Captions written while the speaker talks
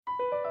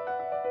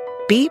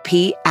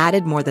BP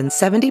added more than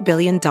 $70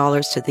 billion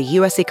to the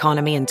U.S.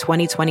 economy in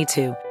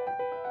 2022.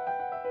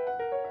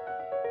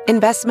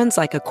 Investments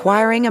like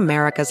acquiring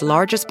America's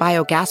largest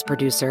biogas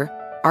producer,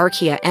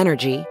 Archaea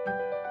Energy,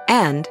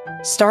 and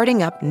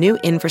starting up new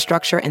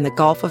infrastructure in the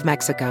Gulf of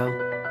Mexico.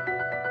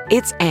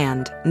 It's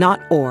and,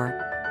 not or.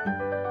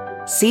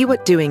 See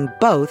what doing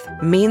both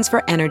means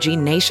for energy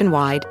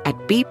nationwide at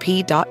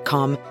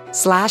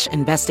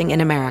bp.com/investing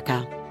in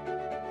America.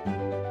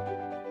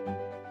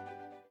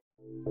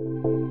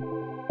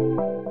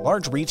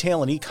 Large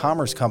retail and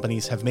e-commerce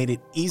companies have made it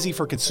easy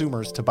for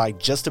consumers to buy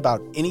just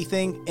about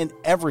anything and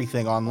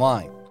everything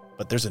online.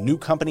 But there's a new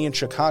company in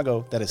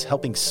Chicago that is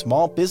helping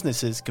small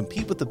businesses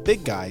compete with the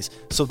big guys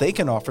so they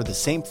can offer the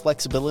same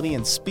flexibility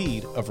and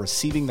speed of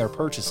receiving their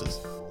purchases.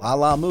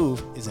 La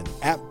Move is an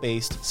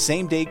app-based,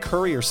 same-day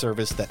courier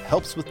service that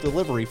helps with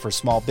delivery for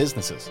small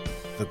businesses.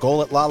 The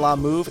goal at La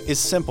Move is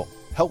simple: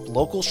 help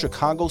local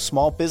Chicago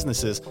small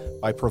businesses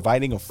by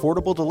providing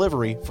affordable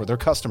delivery for their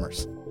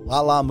customers.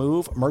 La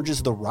Move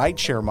merges the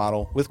rideshare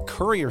model with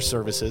courier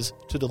services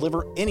to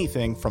deliver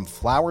anything from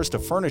flowers to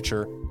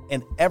furniture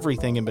and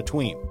everything in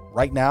between.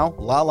 Right now,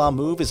 La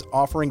Move is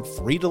offering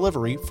free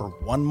delivery for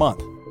 1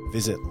 month.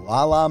 Visit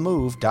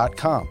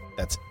lalamove.com.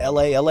 That's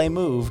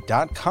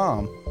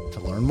LALAmove.com to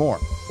learn more.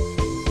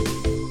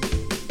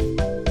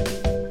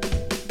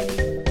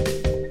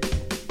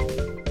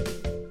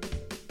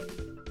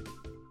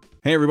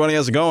 Hey everybody,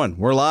 how's it going?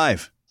 We're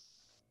live.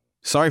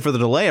 Sorry for the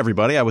delay,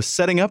 everybody. I was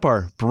setting up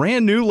our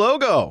brand new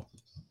logo.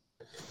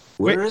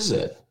 Where is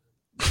it?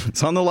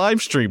 It's on the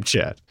live stream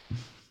chat.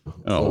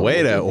 Oh,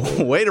 way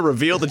to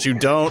reveal that you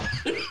don't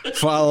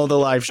follow the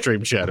live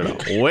stream chat at all.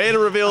 Way to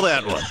reveal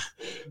that one.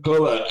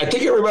 Hold on. I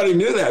think everybody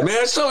knew that, man.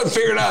 I still haven't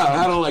figured out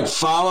how to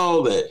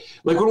follow the,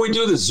 when we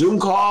do the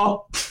Zoom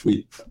call,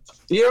 you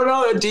don't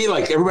know that, D?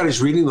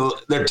 Everybody's reading,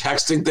 they're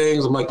texting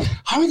things. I'm like,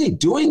 how are they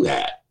doing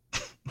that?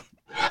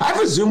 I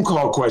have a Zoom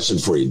call question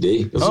for you,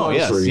 D.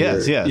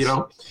 Yes.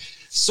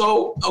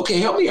 So, okay,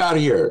 help me out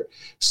here.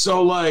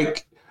 So,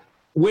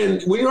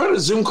 when you're on a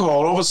Zoom call,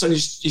 and all of a sudden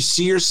you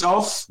see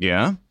yourself.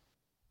 Yeah.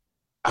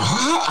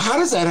 How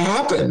does that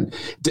happen?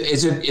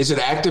 Is it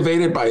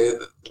activated by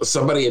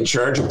somebody in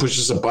charge who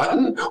pushes a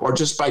button, or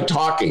just by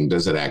talking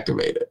does it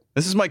activate it?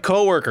 This is my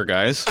coworker,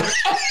 guys.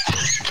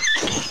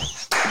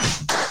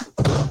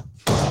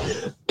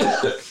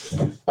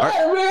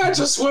 Man,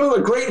 just one of the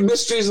great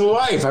mysteries of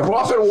life. I've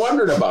often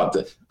wondered about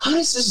this. How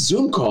does this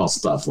Zoom call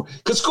stuff work?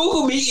 Because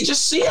Google Meet, you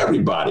just see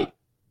everybody,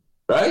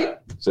 right?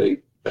 See,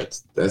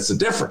 that's the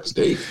difference,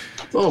 Dave.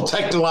 Little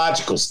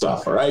technological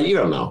stuff, all right? You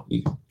don't know.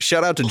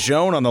 Shout out to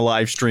Joan on the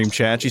live stream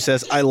chat. She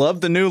says, "I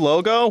love the new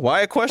logo."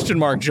 Why a question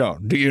mark,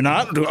 Joan? Do you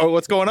not?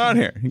 What's going on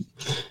here?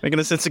 Making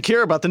us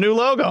insecure about the new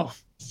logo.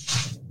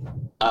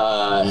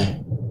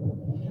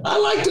 I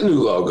like the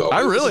new logo. I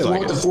really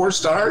like it. With the 4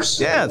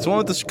 stars? Yeah, it's one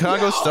with the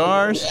Chicago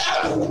stars.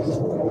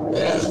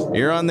 Yeah.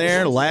 You're on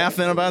there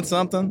laughing about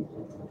something.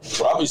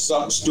 Probably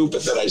something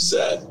stupid that I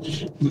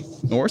said.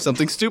 Or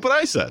something stupid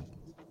I said.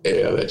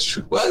 Yeah, that's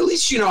true. Well, at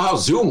least you know how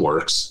Zoom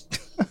works.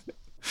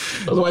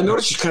 Although I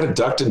noticed you kind of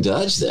ducked and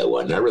dodged that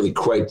one. Not really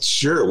quite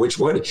sure which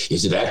one.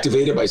 Is it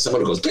activated by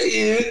someone who goes,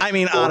 I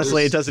mean,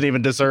 honestly, it doesn't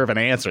even deserve an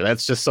answer.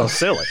 That's just so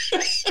silly.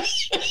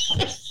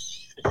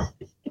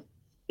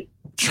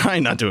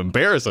 Trying not to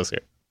embarrass us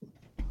here.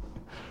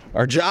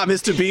 Our job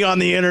is to be on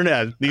the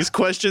internet. These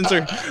questions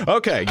are...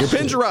 Okay, your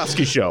Ben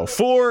Joravsky Show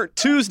for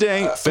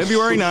Tuesday,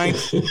 February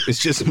 9th. It's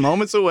just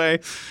moments away.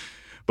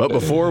 But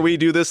before we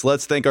do this,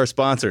 let's thank our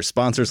sponsors.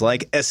 Sponsors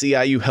like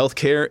SEIU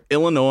Healthcare,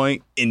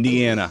 Illinois,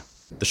 Indiana.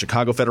 The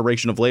Chicago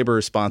Federation of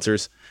Laborers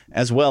sponsors,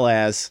 as well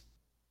as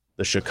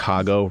the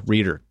Chicago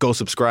Reader. Go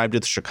subscribe to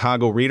the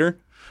Chicago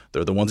Reader.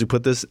 They're the ones who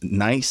put this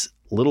nice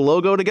little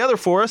logo together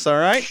for us, all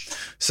right?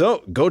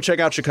 So go check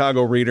out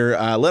Chicago Reader.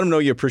 Let them know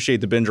you appreciate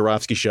the Ben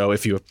Joravsky Show,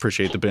 if you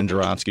appreciate the Ben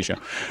Joravsky Show.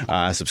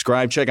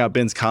 Subscribe, check out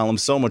Ben's column,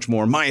 so much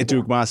more. Maya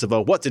Duke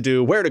Masavo, what to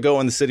do, where to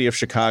go in the city of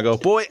Chicago.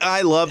 Boy,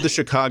 I love the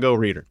Chicago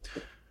Reader.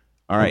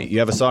 All right, you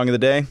have a song of the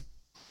day?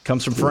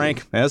 Comes from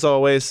Frank, as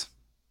always.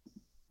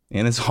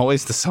 And as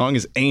always, the song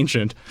is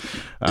ancient.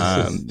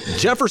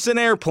 Jefferson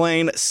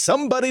Airplane,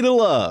 Somebody to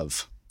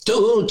Love.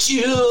 Don't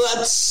you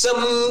want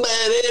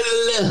somebody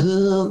to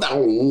love?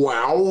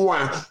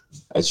 Wow.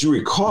 As you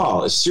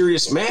recall, a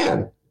serious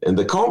man in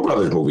the Coen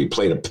Brothers movie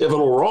played a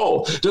pivotal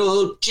role.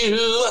 Don't you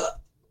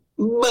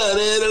want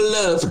somebody to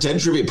love? For 10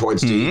 trivia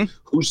points, Steve.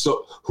 Who's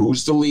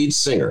the lead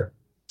singer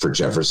for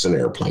Jefferson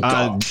Airplane?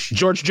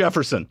 George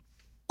Jefferson.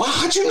 Wow,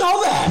 how'd you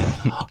know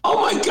that?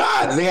 Oh, my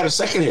God. They had a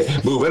second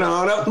hit. Moving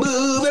on up to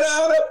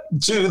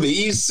the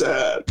east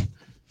side.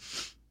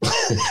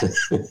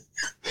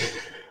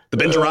 The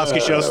Ben Joravsky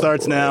Show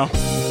starts now.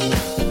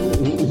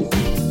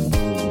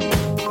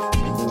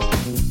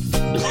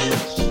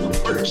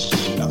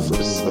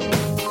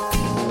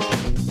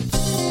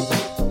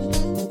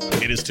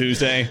 It is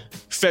Tuesday,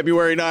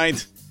 February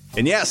 9th.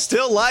 And yeah,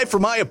 still live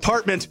from my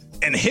apartment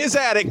and his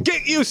attic.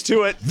 Get used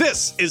to it.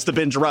 This is the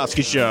Ben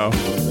Joravsky Show.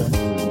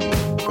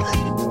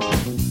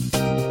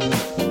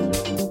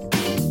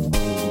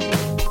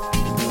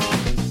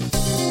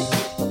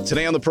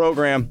 Today on the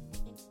program,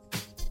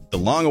 the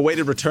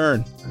long-awaited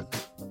return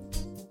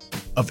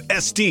of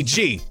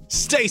SDG,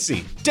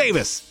 Stacey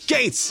Davis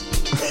Gates.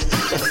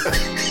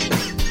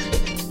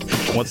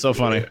 What's so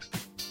funny?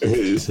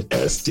 It's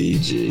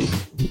SDG.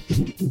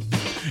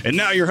 And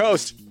now your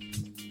host,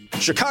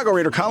 Chicago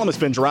Reader columnist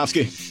Ben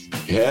Jarofsky.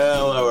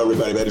 Hello,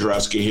 everybody. Ben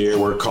Jarofsky here.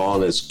 We're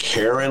calling this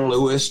Karen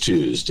Lewis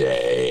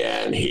Tuesday,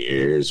 and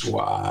here's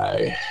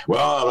why.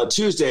 Well, on a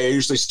Tuesday, I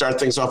usually start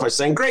things off by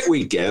saying, great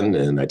weekend,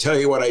 and I tell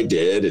you what I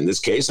did. In this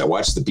case, I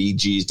watched the Bee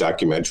Gees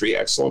documentary.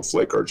 Excellent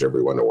flick. Urge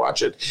everyone to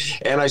watch it.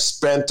 And I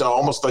spent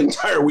almost the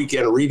entire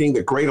weekend reading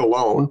The Great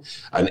Alone,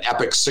 an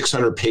epic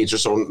 600-page or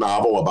so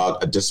novel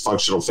about a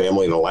dysfunctional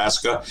family in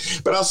Alaska.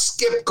 But I'll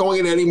skip going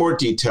into any more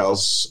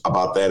details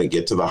about that and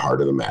get to the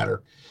heart of the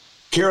matter.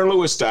 Karen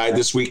Lewis died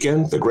this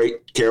weekend, the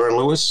great Karen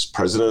Lewis,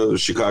 president of the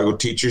Chicago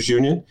Teachers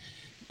Union,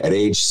 at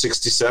age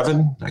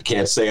 67. I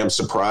can't say I'm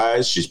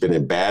surprised. She's been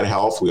in bad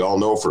health, we all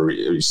know, for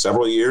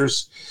several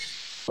years.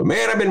 But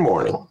man, I've been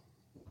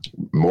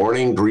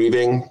mourning,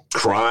 grieving,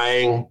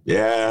 crying.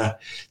 Yeah,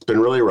 it's been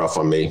really rough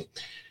on me.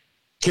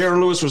 Karen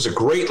Lewis was a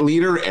great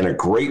leader and a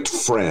great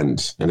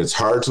friend, and it's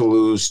hard to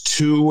lose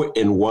two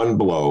in one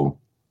blow.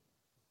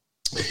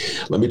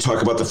 Let me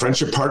talk about the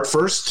friendship part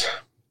first.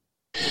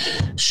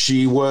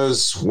 She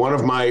was one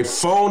of my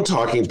phone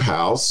talking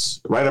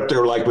pals, right up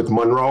there like with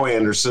Monroe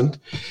Anderson.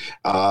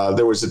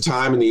 There was a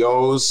time in the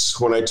O's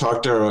when I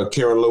talked to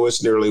Karen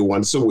Lewis nearly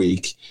once a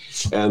week.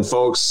 And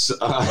folks,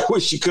 I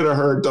wish you could have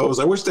heard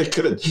those. I wish they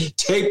could have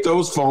taped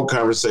those phone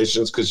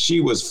conversations because she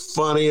was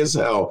funny as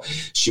hell.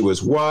 She was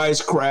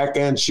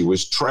wisecracking. She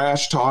was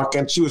trash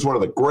talking. She was one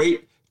of the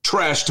great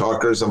trash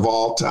talkers of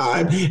all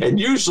time. And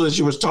usually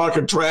she was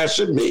talking trash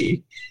at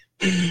me.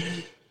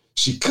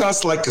 She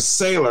cussed like a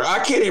sailor. I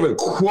can't even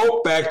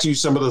quote back to you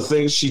some of the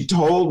things she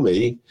told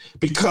me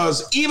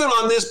because even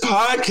on this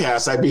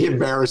podcast, I'd be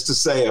embarrassed to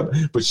say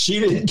them, but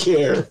she didn't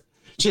care.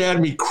 She had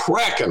me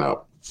cracking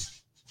up.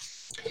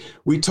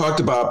 We talked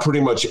about pretty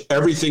much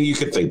everything you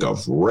could think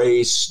of: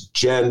 race,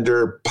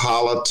 gender,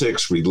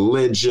 politics,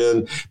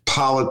 religion,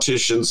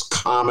 politicians,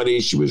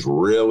 comedy. She was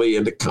really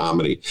into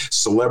comedy.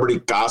 Celebrity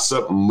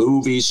gossip,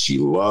 movies. She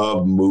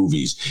loved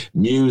movies.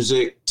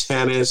 Music,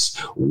 tennis,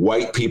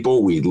 white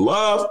people. We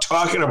love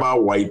talking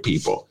about white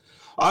people.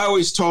 I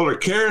always told her,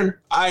 Karen,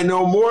 I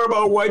know more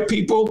about white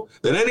people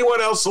than anyone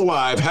else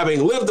alive,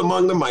 having lived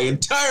among them my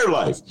entire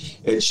life.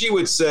 And she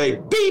would say,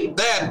 beat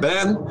that,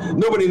 Ben.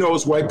 Nobody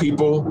knows white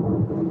people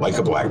like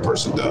a black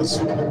person does.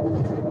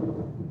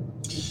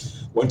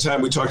 One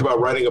time we talked about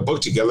writing a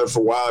book together. For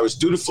a while, I was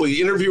dutifully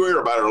interviewing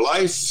her about her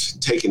life,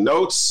 taking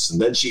notes,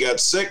 and then she got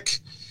sick,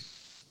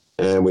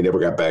 and we never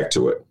got back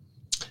to it.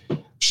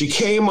 She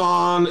came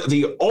on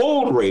the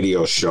old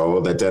radio show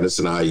that Dennis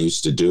and I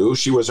used to do.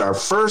 She was our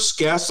first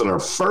guest on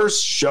our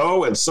first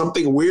show, and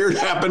something weird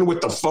happened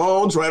with the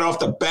phones right off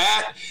the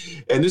bat.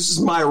 And this is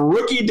my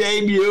rookie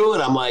debut,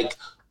 and I'm like,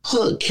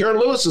 Karen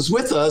Lewis is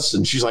with us.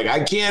 And she's like,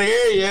 I can't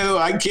hear you.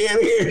 I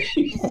can't hear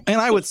you. And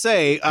I would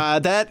say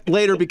that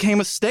later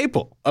became a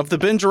staple of the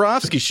Ben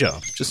Jarofsky show.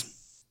 Just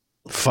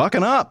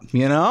fucking up,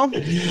 you know?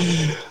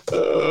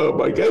 Oh,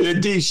 my God.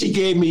 Indeed, she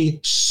gave me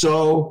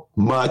so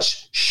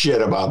much shit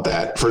about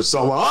that for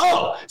so long.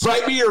 Oh,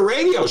 write me your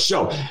radio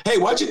show. Hey,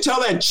 why don't you tell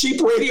that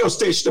cheap radio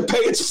station to pay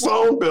its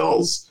phone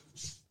bills?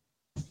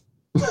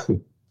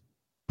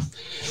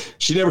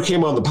 She never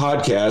came on the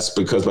podcast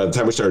because by the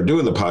time we started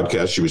doing the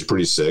podcast, she was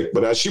pretty sick,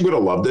 but she would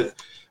have loved it.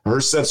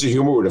 Her sense of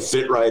humor would have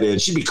fit right in.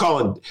 She'd be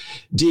calling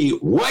D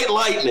White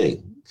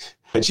Lightning.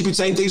 And she'd be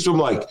saying things to him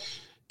like,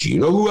 do you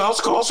know who else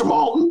calls from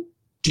Alton?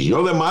 Do you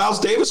know that Miles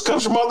Davis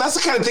comes from Alton? That's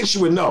the kind of thing she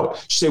would know.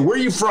 She'd say, where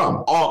are you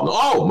from? Alton.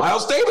 Oh,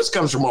 Miles Davis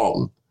comes from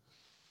Alton.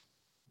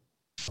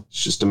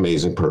 She's just an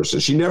amazing person.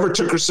 She never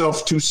took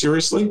herself too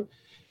seriously.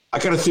 I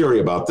got a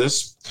theory about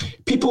this.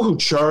 People who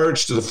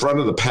charge to the front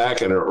of the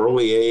pack at an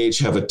early age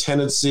have a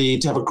tendency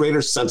to have a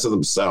greater sense of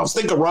themselves.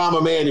 Think of Rahm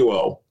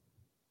Emanuel.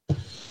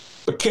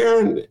 But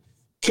Karen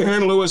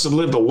Lewis had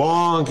lived a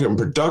long and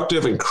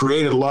productive and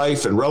creative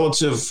life in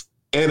relative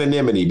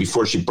anonymity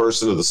before she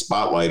burst into the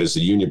spotlight as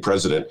the union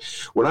president.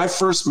 When I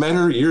first met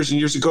her years and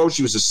years ago,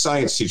 she was a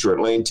science teacher at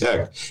Lane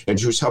Tech, and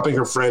she was helping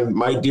her friend,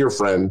 my dear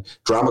friend,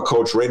 drama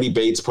coach Randy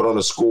Bates, put on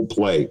a school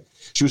play.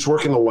 She was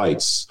working the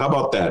lights. How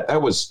about that?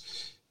 That was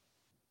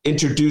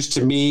introduced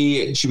to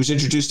me. She was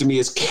introduced to me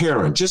as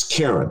Karen, just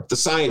Karen, the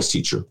science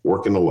teacher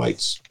working the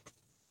lights.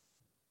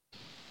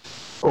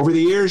 Over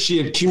the years, she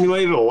had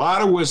accumulated a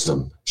lot of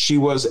wisdom. She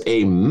was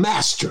a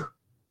master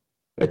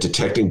at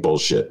detecting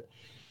bullshit.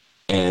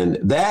 And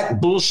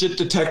that bullshit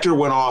detector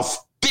went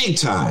off big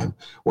time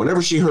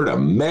whenever she heard a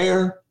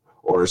mayor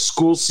or a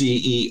school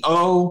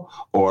CEO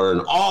or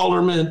an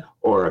alderman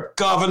or a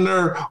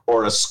governor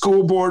or a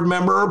school board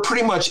member or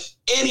pretty much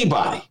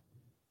anybody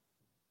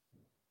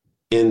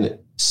in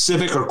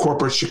civic or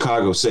corporate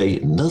Chicago say,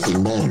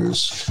 nothing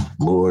matters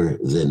more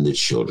than the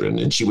children.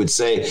 And she would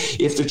say,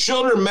 if the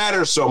children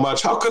matter so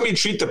much, how come you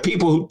treat the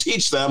people who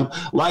teach them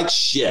like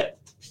shit?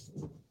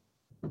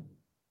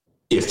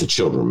 If the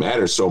children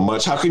matter so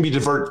much, how can you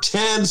divert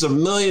tens of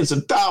millions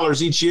of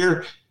dollars each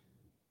year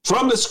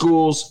from the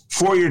schools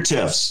for your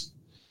TIFs?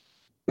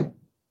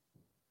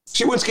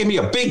 She once gave me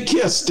a big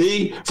kiss,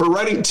 D, for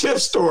writing TIF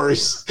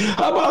stories.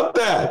 How about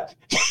that?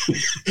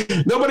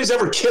 Nobody's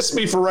ever kissed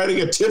me for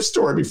writing a TIF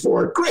story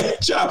before.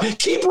 Great job.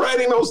 Keep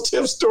writing those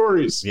TIF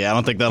stories. Yeah, I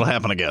don't think that'll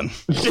happen again.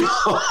 Yeah.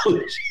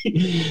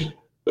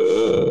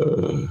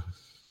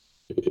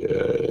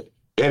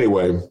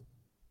 Anyway,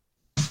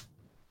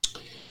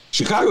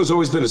 Chicago's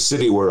always been a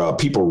city where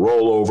people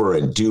roll over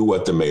and do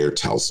what the mayor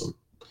tells them.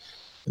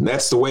 And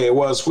that's the way it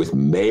was with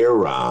Mayor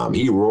Rahm.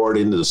 He roared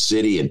into the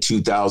city in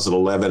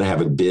 2011,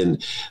 having been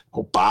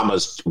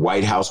Obama's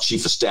White House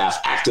chief of staff,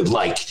 acted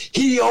like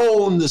he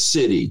owned the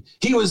city.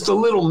 He was the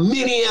little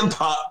mini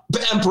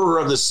emperor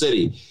of the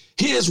city.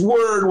 His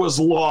word was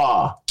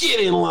law. Get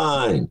in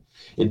line.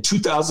 In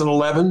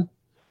 2011,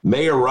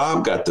 Mayor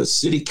Rahm got the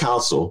city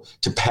council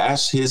to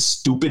pass his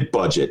stupid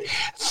budget.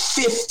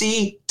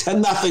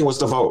 50-0 was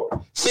the vote.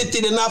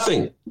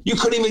 50-0. You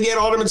couldn't even get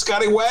Alderman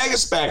Scotty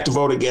Wagasback to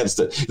vote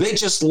against it. They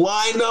just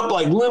lined up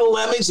like little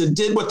lemmings and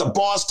did what the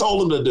boss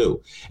told them to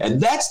do.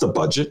 And that's the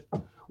budget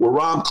where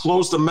Rahm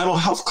closed the mental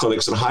health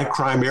clinics in high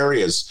crime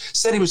areas,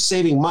 said he was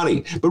saving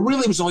money, but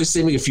really was only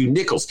saving a few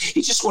nickels.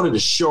 He just wanted to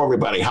show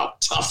everybody how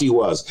tough he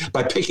was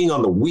by picking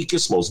on the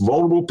weakest, most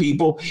vulnerable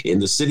people in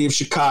the city of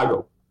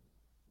Chicago.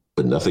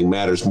 But nothing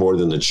matters more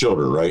than the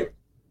children, right?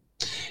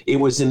 It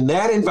was in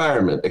that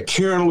environment that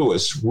Karen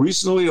Lewis,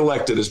 recently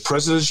elected as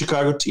president of the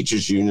Chicago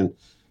Teachers Union,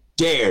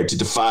 dared to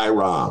defy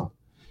Rahm.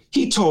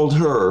 He told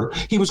her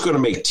he was going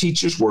to make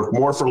teachers work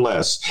more for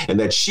less and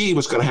that she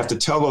was going to have to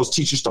tell those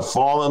teachers to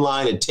fall in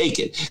line and take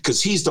it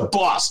because he's the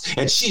boss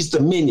and she's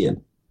the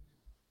minion.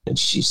 And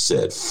she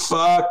said,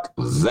 fuck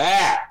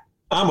that.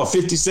 I'm a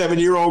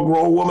 57-year-old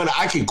grown woman.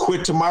 I can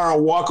quit tomorrow,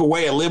 walk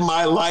away, and live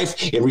my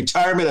life in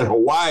retirement in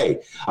Hawaii.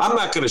 I'm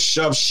not going to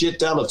shove shit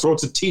down the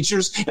throats of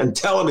teachers and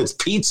tell them it's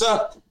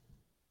pizza.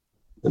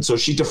 And so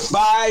she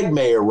defied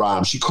Mayor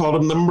Rahm. She called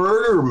him the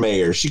murder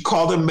mayor. She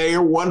called him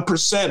Mayor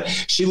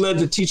 1%. She led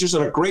the teachers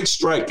on a great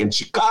strike, and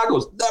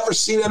Chicago's never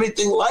seen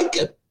anything like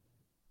it.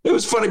 It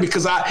was funny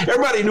because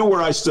everybody knew where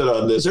I stood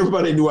on this.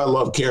 Everybody knew I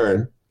loved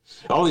Karen.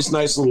 All these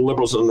nice little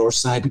liberals on the north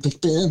side would be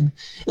like, Ben,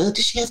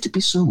 does she have to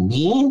be so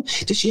mean?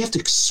 Does she have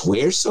to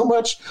swear so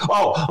much?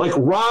 Oh, like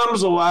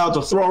Rahm's allowed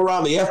to throw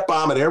around the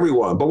F-bomb at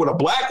everyone. But when a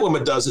black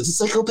woman does it,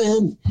 it's like, oh,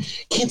 Ben,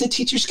 can't the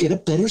teachers get a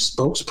better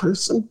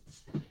spokesperson?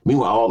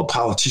 Meanwhile, all the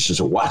politicians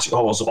are watching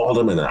all those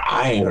aldermen and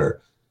eyeing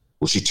her.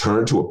 Will she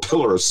turn to a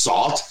pillar of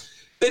salt?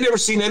 They've never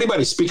seen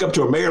anybody speak up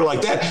to a mayor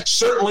like that.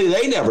 Certainly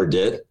they never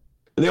did.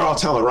 And they're all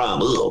telling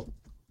Rahm, ugh.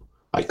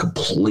 I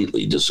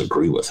completely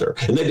disagree with her.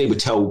 And then they would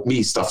tell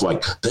me stuff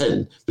like,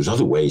 Ben, there's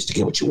other ways to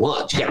get what you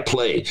want. You got to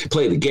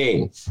play the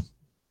game.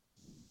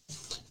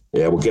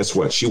 Yeah, well, guess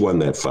what? She won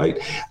that fight.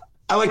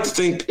 I like to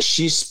think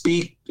she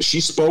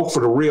spoke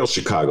for the real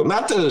Chicago,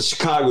 not the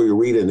Chicago you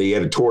read in the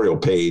editorial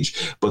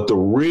page, but the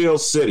real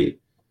city.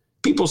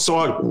 People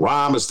saw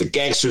Rahm as the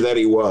gangster that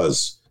he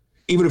was,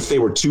 even if they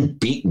were too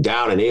beaten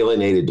down and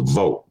alienated to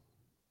vote.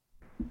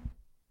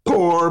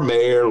 Poor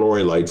Mayor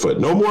Lori Lightfoot.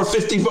 No more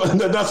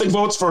 50-0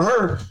 votes for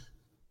her.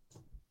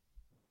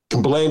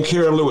 Can blame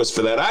Karen Lewis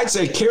for that. I'd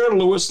say Karen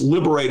Lewis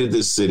liberated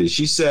this city.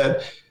 She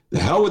said, the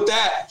hell with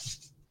that.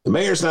 The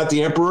mayor's not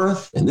the emperor,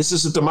 and this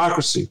is a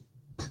democracy.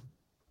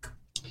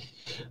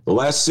 The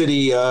last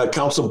city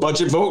council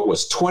budget vote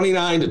was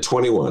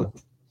 29-21.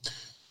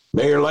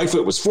 Mayor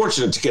Lightfoot was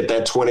fortunate to get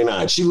that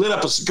 29. She lit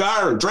up a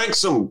cigar and drank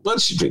some, what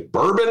did she drink,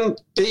 bourbon,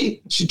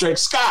 D? She drank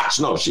scotch.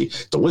 No,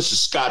 delicious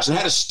scotch and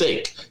had a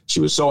steak.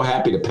 She was so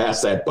happy to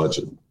pass that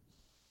budget.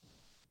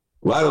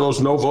 A lot of those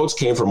no votes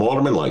came from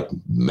aldermen like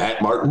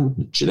Matt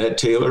Martin, Jeanette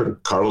Taylor,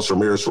 Carlos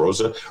Ramirez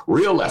Rosa,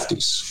 real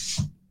lefties.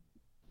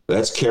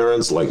 That's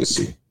Karen's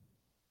legacy.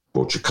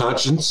 Vote your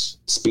conscience,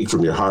 speak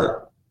from your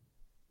heart.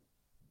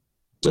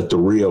 Let the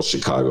real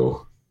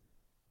Chicago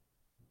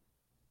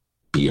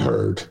be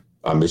heard.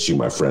 I miss you,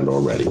 my friend,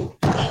 already.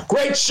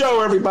 Great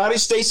show, everybody.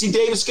 Stacey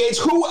Davis Gates.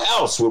 Who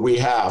else would we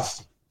have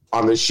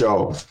on this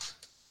show?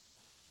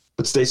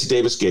 But Stacey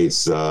Davis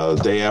Gates,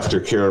 day after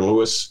Karen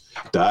Lewis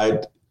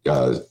died,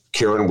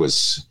 Karen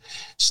was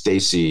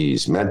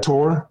Stacey's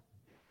mentor.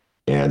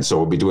 And so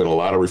we'll be doing a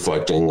lot of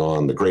reflecting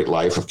on the great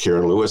life of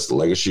Karen Lewis, the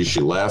legacy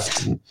she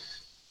left. And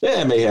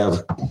may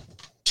have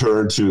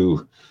turned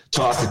to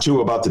talk or two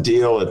about the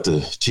deal that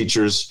the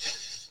teachers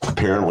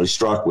apparently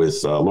struck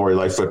with Lori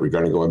Lightfoot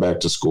regarding going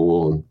back to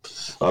school and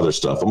other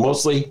stuff. But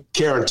mostly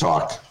Karen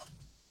talk.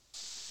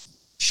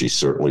 She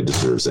certainly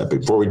deserves that.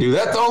 Before we do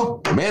that, though,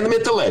 the man, the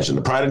myth, the legend,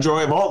 the pride and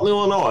joy of Alton,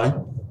 Illinois,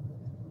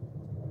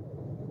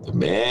 the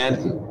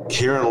man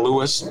Karen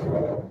Lewis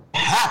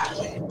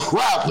happily,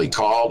 proudly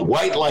called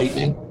White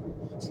Lightning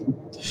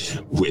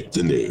with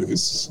the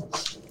news.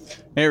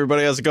 Hey,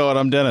 everybody. How's it going?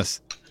 I'm Dennis.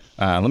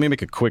 Let me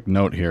make a quick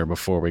note here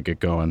before we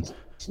get going.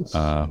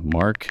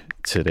 Mark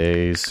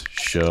today's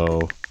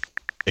show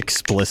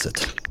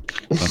explicit.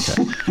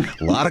 Okay.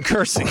 A lot of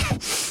cursing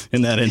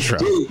in that intro.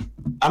 Dude,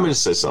 I'm going to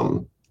say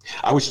something.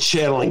 I was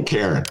channeling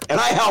Karen, and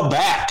I held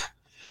back.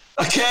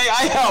 Okay,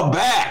 I held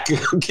back.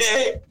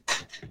 Okay,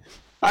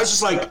 I was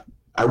just like,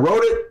 I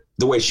wrote it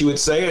the way she would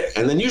say it,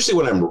 and then usually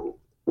when I'm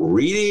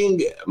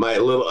reading my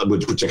little,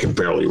 which I can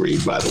barely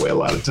read, by the way, a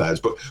lot of times,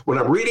 but when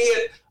I'm reading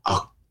it,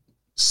 I'll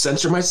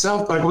censor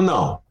myself. I go,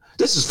 no,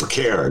 this is for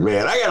Karen,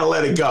 man. I gotta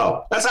let it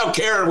go. That's how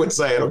Karen would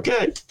say it.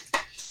 Okay,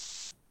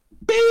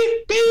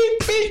 beep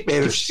beep beep,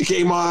 man. If she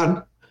came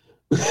on.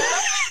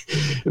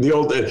 In the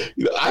old,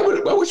 I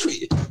wish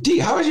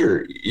how has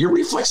your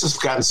reflexes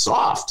gotten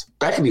soft?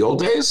 Back in the old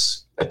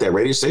days at that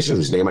radio station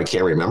whose name I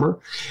can't remember,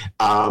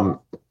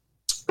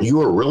 you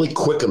were really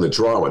quick in the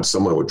draw when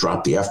someone would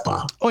drop the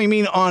F-bomb. Oh, you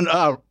mean on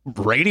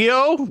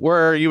radio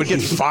where you would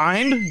get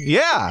fined?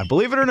 Yeah,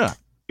 believe it or not.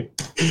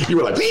 You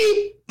were like,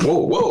 beep, whoa,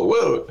 whoa,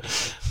 whoa.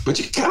 But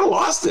you kind of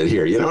lost it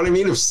here. You know what I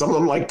mean? If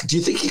someone do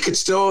you think you could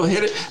still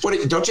hit it?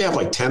 Don't you have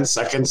like 10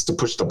 seconds to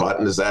push the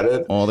button? Is that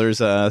it? Well, there's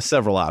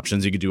several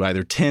options. You could do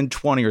either 10,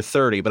 20, or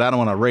 30, but I don't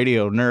want to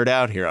radio nerd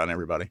out here on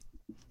everybody.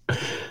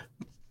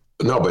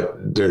 No, but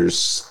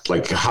there's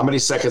like how many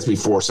seconds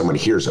before someone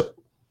hears it?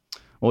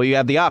 Well, you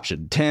have the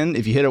option 10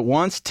 if you hit it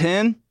once,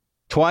 10,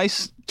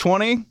 twice,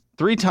 20,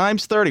 3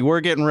 times, 30.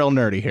 We're getting real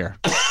nerdy here.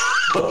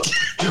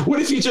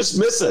 What if you just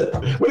miss it?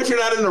 What if you're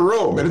not in the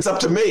room and it's up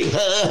to me?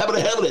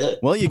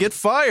 Well, you get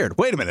fired.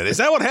 Wait a minute. Is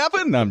that what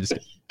happened? No, I'm just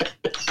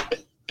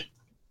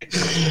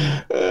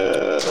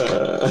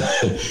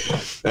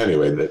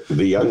Anyway,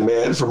 the young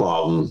man from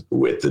Alton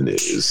with the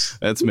news.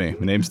 That's me.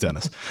 My name's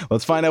Dennis.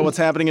 Let's find out what's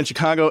happening in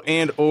Chicago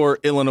and or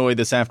Illinois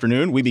this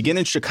afternoon. We begin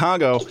in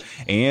Chicago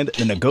and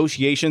the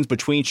negotiations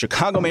between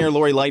Chicago Mayor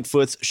Lori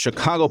Lightfoot's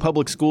Chicago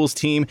Public Schools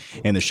team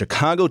and the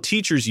Chicago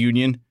Teachers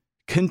Union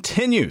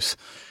continues.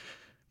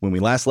 When we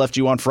last left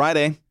you on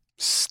Friday,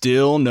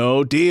 still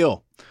no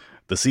deal.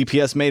 The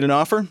CPS made an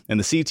offer, and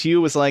the CTU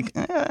was like,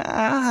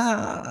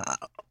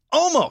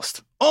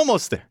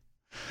 almost there.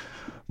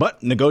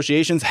 But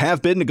negotiations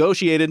have been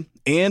negotiated,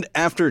 and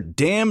after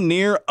damn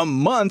near a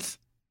month,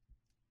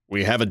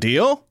 we have a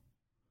deal?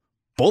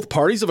 Both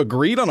parties have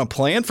agreed on a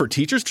plan for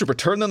teachers to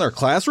return to their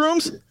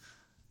classrooms?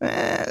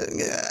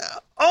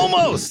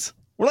 Almost.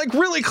 We're like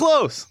really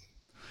close.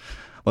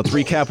 Let's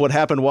recap what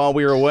happened while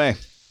we were away.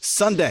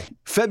 Sunday,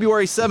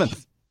 February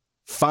 7th,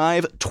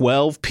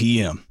 5:12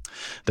 p.m.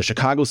 The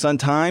Chicago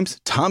Sun-Times,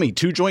 Tommy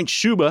Two Joint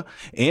Shuba,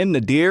 and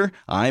Nadir,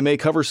 I may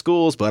cover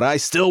schools, but I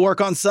still work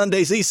on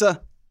Sundays,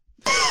 Issa.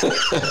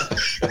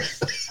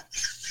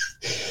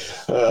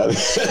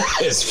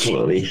 It's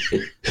funny.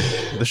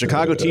 The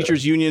Chicago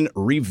Teachers Union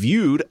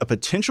reviewed a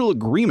potential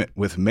agreement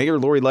with Mayor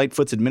Lori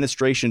Lightfoot's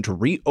administration to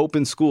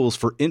reopen schools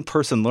for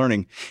in-person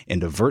learning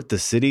and avert the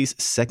city's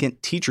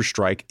second teacher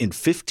strike in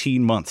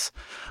 15 months.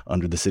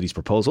 Under the city's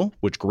proposal,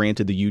 which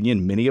granted the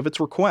union many of its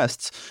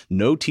requests,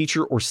 no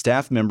teacher or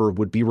staff member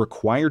would be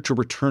required to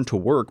return to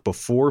work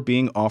before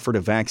being offered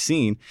a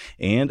vaccine,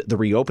 and the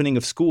reopening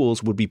of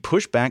schools would be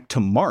pushed back to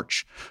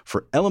March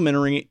for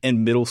elementary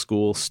and middle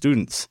school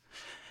students.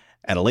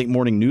 At a late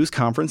morning news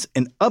conference,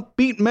 an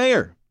upbeat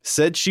mayor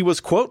said she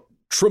was, quote,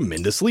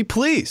 tremendously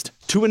pleased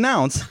to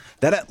announce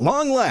that at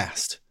long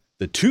last,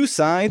 the two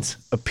sides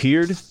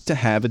appeared to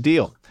have a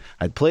deal.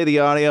 I'd play the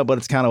audio, but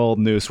it's kind of old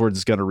news, so we're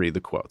just going to read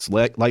the quotes.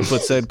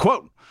 Lightfoot said,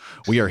 quote,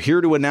 we are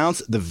here to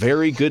announce the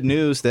very good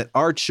news that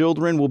our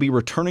children will be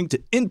returning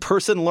to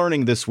in-person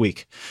learning this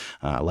week.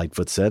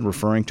 Lightfoot said,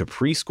 referring to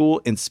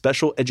preschool and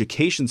special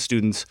education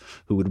students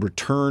who would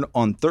return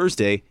on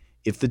Thursday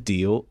if the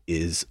deal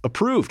is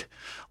approved.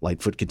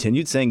 Lightfoot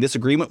continued, saying this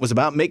agreement was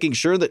about making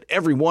sure that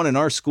everyone in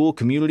our school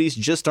communities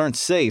just aren't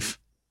safe,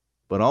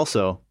 but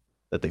also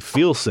that they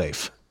feel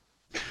safe.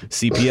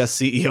 CPS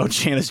CEO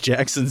Janice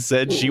Jackson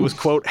said she was,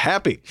 quote,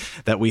 happy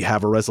that we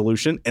have a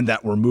resolution and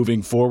that we're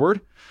moving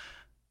forward.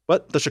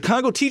 But the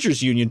Chicago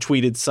Teachers Union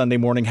tweeted Sunday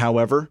morning,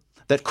 however,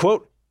 that,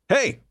 quote,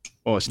 hey,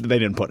 well, they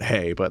didn't put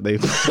hey, but they...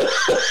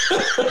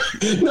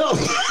 No,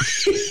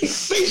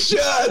 they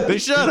should. They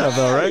should have,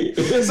 though, right?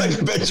 It's like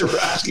Ben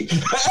Jarofsky.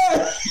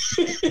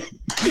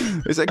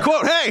 They said,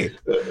 quote, hey,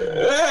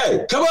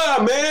 come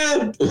on,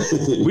 man.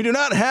 We do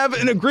not have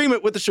an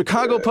agreement with the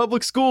Chicago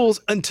Public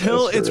Schools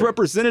until its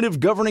representative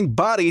governing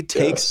body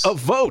takes a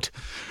vote.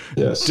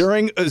 Yes.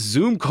 During a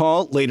Zoom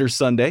call later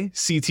Sunday,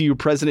 CTU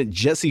President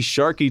Jesse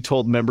Sharkey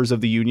told members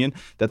of the union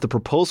that the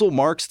proposal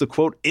marks the,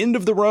 quote, end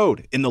of the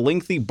road in the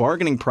lengthy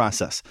bargaining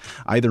process.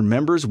 Either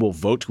members will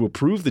vote to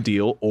approve the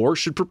deal or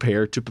should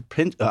prepare to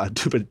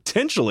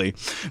potentially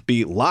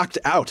be locked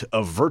out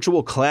of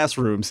virtual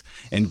classrooms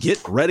and get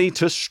ready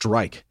to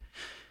strike.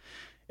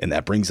 And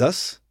that brings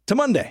us to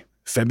Monday,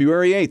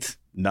 February 8th,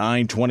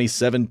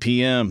 9:27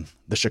 p.m.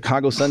 The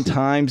Chicago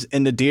Sun-Times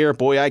and Nadir,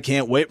 boy, I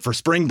can't wait for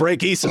spring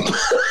break, Issa.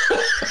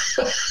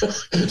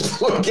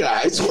 Poor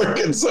guy's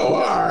working so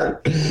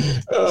hard.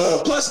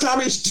 Plus,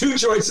 Tommy's two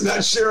joints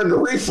not sharing the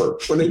reefer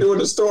when they're doing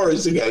the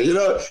stories together. You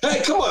know,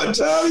 hey, come on,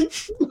 Tommy.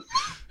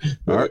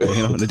 All right,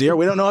 Nadir,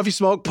 we don't know if you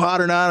smoke pot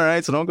or not. All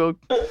right, so don't go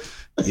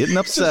getting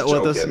upset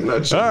with us.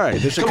 All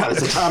right, come on,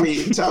 it's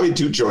a Tommy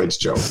two joints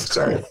joke.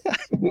 Sorry.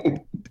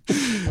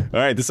 All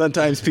right, the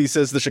Sun-Times piece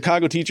says the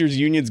Chicago Teachers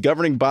Union's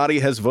governing body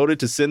has voted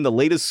to send the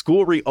latest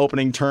school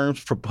reopening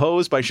terms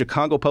proposed by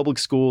Chicago Public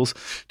Schools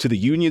to the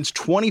union's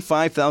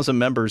 25,000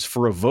 members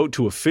for a vote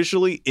to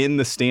officially end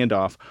the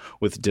standoff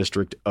with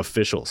district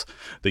officials.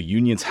 The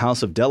union's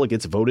House of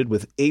Delegates voted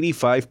with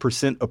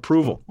 85%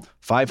 approval,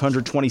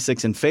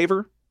 526 in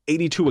favor,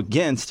 82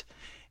 against,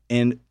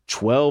 and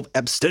 12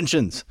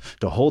 abstentions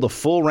to hold a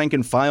full rank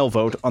and file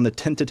vote on the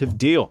tentative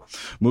deal,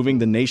 moving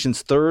the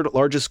nation's third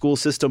largest school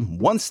system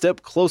one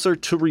step closer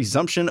to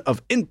resumption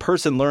of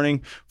in-person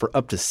learning for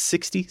up to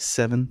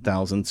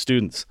 67,000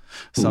 students.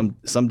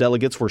 Some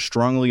delegates were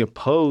strongly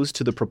opposed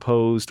to the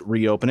proposed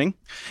reopening,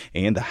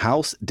 and the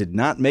House did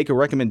not make a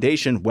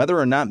recommendation whether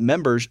or not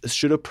members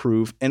should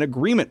approve an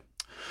agreement.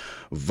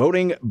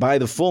 Voting by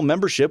the full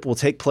membership will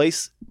take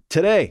place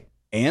today.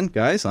 And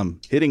guys, I'm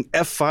hitting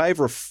F5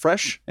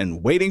 refresh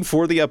and waiting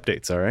for the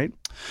updates. All right.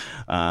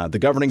 The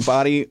governing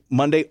body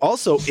Monday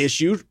also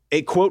issued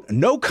a, quote,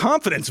 no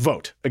confidence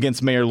vote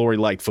against Mayor Lori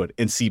Lightfoot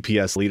and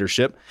CPS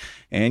leadership.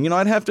 And, you know,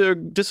 I'd have to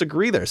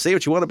disagree there. Say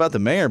what you want about the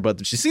mayor,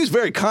 but she seems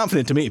very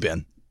confident to me,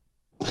 Ben.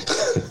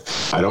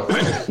 I don't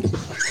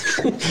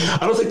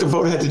think the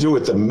vote had to do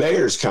with the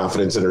mayor's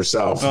confidence in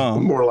herself.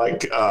 More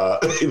like well,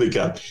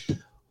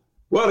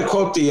 to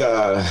quote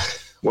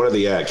one of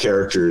the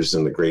characters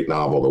in the great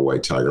novel, The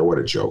White Tiger, what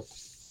a joke.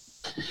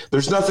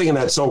 There's nothing in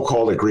that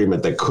so-called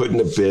agreement that couldn't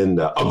have been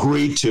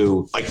agreed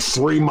to like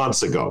 3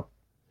 months ago.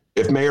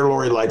 If Mayor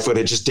Lori Lightfoot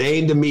had just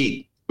deigned to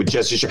meet with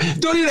Jesse Sharp.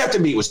 Don't even have to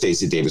meet with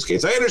Stacey Davis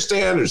Gates. I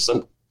understand there's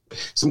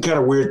some kind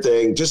of weird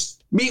thing.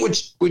 Just meet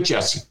with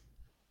Jesse.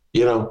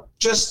 You know,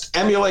 just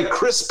emulate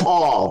Chris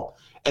Paul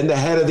and the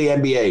head of the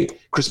NBA,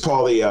 Chris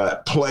Paul,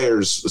 the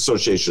Players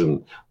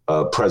Association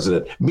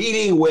president,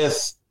 meeting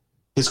with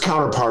his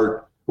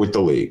counterpart with the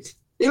league.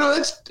 You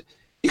know,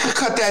 you could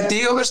cut that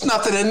deal. There's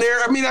nothing in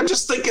there. I mean, I'm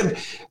just thinking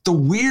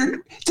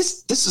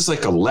this is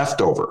like a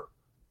leftover,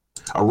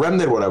 a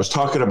remnant of what I was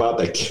talking about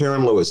that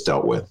Karen Lewis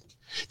dealt with.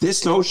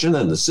 This notion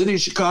in the city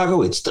of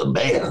Chicago, it's the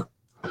mayor.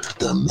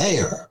 The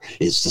mayor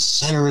is the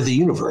center of the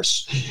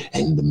universe,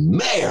 and the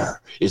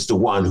mayor is the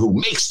one who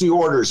makes the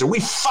orders, and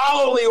we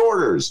follow the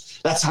orders.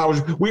 That's how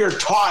we are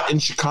taught in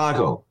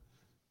Chicago.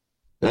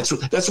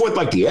 That's what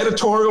like the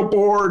editorial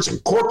boards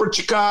and corporate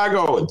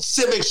Chicago and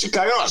civic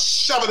Chicago,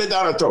 shoving it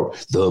down our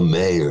throat. The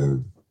mayor.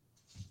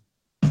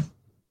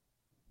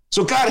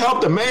 So God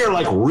help the mayor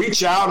like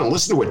reach out and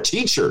listen to a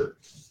teacher.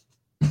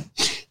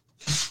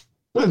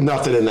 There's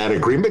nothing in that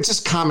agreement,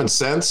 just common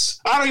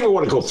sense. I don't even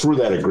want to go through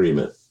that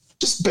agreement.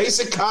 Just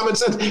basic common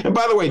sense. And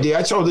by the way, D,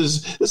 I told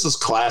this is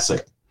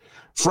classic.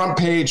 Front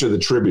page of the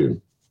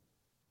Tribune.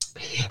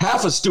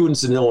 Half of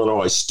students in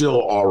Illinois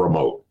still are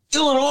remote.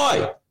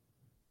 Illinois.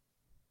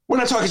 We're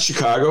not talking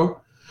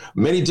Chicago.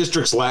 Many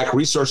districts lack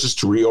resources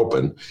to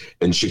reopen,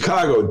 and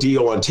Chicago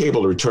deal on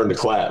table to return to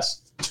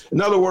class.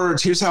 In other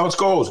words, here's how it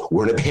goes.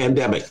 We're in a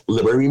pandemic.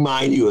 Let me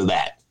remind you of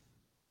that.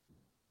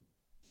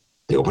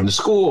 They open the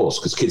schools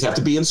because kids have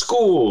to be in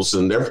schools,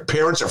 and their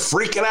parents are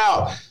freaking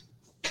out.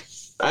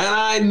 And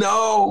I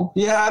know,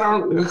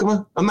 come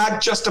on. I'm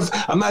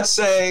not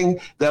saying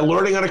that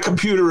learning on a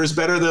computer is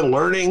better than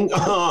learning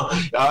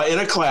in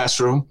a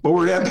classroom, but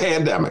we're in a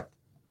pandemic.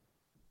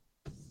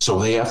 So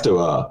they have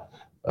to,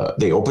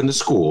 they open the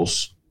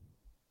schools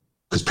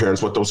because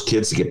parents want those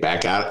kids to get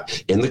back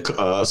out in the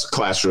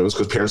classrooms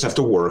because parents have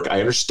to work. I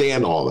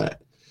understand all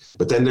that.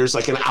 But then there's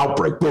like an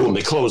outbreak. Boom,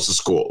 they close the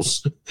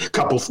schools. A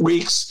couple of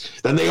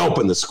weeks, then they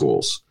open the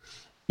schools.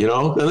 You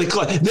know, and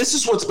this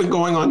is what's been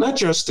going on, not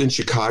just in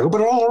Chicago,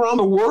 but all around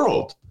the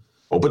world.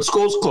 Open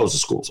schools, close the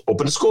schools.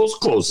 Open the schools,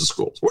 close the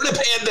schools. We're in a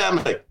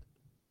pandemic.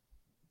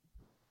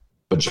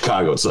 But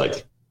Chicago, it's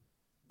like,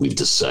 we've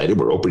decided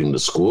we're opening the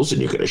schools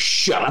and you're going to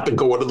shut up and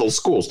go into those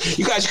schools.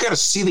 You guys got to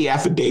see the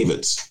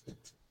affidavits.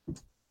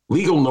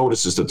 Legal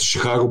notices that the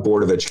Chicago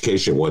Board of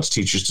Education wants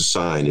teachers to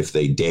sign if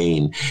they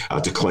deign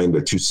to claim they're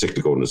too sick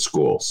to go into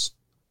schools.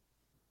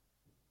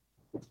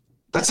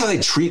 That's how they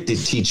treat the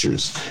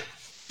teachers.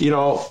 You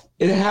know,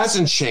 it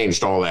hasn't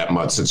changed all that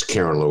much since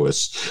Karen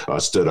Lewis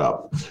stood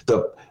up.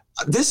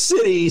 This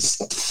city's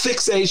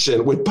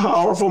fixation with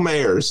powerful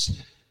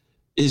mayors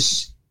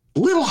is a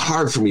little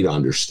hard for me to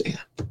understand.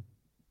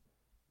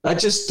 I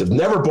just have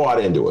never bought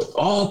into it.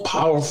 All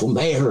powerful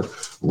mayor,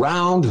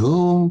 round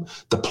whom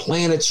the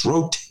planets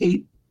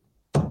rotate.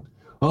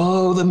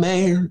 Oh, the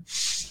mayor,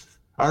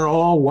 our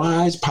all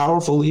wise,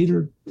 powerful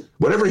leader.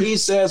 Whatever he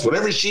says,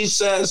 whatever she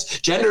says,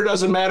 gender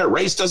doesn't matter,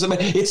 race doesn't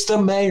matter. It's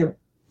the mayor.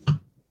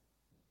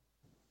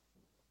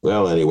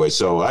 Well, anyway,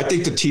 so I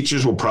think the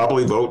teachers will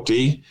probably vote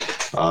D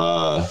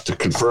to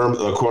confirm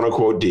the quote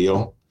unquote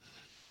deal.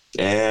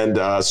 And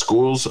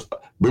schools,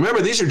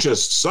 remember, these are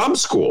just some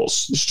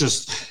schools. It's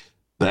just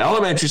the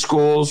elementary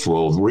schools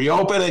will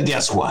reopen. And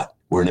guess what?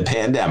 We're in a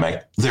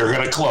pandemic. They're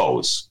going to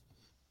close.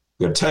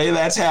 I'm going to tell you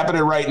that's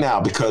happening right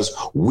now because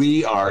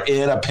we are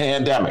in a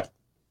pandemic.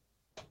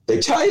 They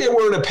tell you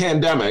we're in a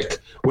pandemic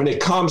when it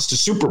comes to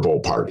Super Bowl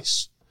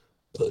parties.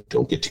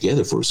 Don't get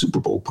together for a Super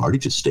Bowl party.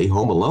 Just stay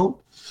home alone.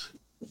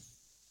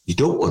 You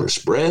don't want to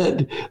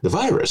spread the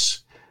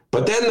virus.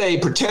 But then they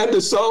pretend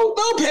as though,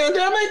 no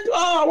pandemic.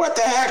 Oh, what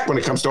the heck when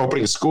it comes to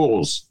opening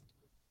schools.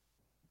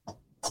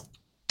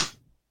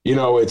 You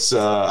know, it's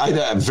I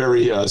had a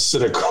very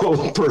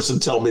cynical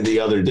person tell me the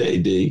other day,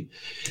 D,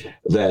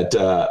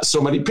 that so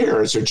many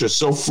parents are just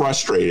so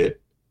frustrated.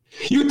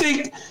 You would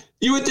think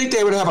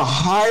they would have a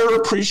higher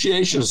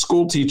appreciation of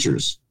school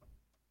teachers.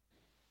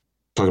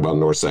 Talking about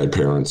Northside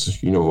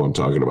parents, you know who I'm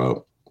talking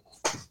about.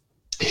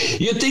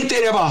 You'd think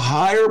they'd have a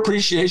higher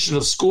appreciation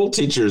of school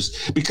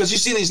teachers because you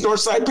see these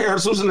Northside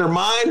parents losing their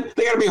mind.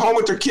 They got to be home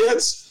with their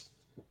kids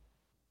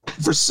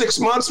for 6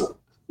 months.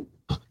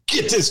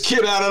 Get this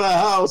kid out of the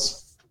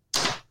house.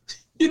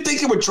 You'd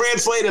think it would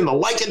translate into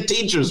liking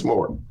teachers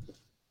more.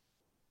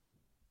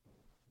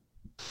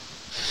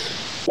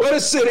 What a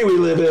city we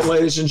live in,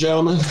 ladies and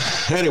gentlemen.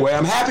 Anyway,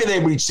 I'm happy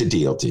they reached a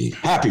deal, D.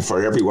 Happy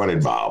for everyone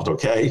involved,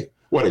 okay?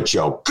 What a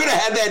joke. Could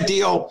have had that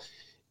deal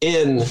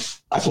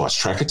I've lost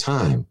track of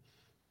time.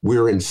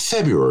 We're in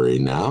February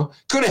now.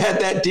 Could have had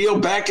that deal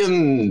back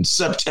in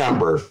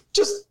September.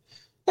 Just,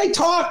 hey,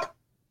 talk.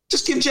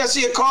 Just give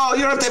Jesse a call.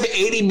 You don't have to have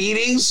 80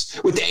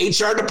 meetings with the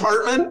HR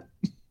department,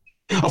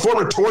 a form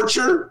of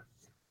torture.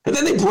 And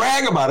then they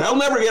brag about it. I'll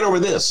never get over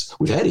this.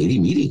 We've had 80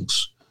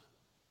 meetings.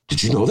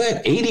 Did you know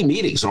that? 80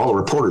 meetings. And all the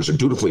reporters are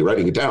dutifully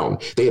writing it down.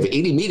 They have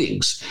 80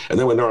 meetings. And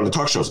then when they're on the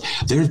talk shows,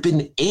 there have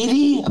been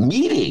 80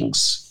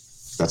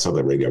 meetings. That's how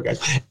the radio guys.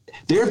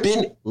 There have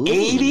been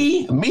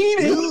 80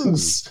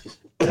 meetings.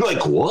 And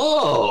like,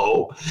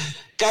 whoa.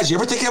 Guys, you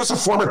ever think that was a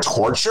form of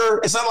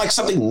torture? It's not like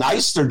something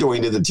nice they're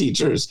doing to the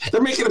teachers.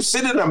 They're making them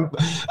sit in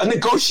a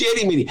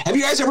negotiating meeting. Have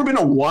you guys ever been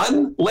to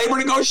one labor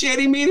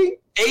negotiating meeting?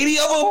 80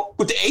 of them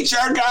with the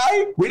HR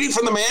guy reading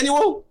from the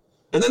manual?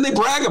 And then they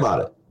brag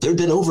about it. There have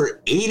been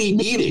over 80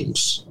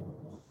 meetings.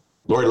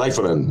 Lori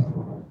Lightfoot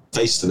on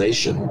Face the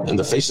Nation. And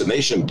the Face the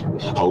Nation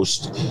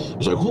host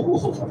was like,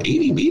 oh,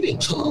 80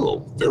 meetings.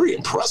 Oh, very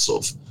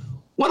impressive.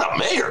 What a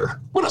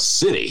mayor. What a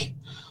city.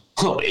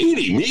 Oh,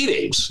 80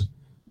 meetings.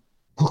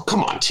 Oh,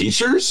 come on,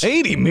 teachers.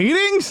 80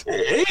 meetings?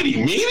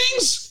 80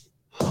 meetings?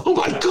 Oh,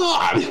 my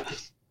God.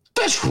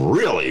 That's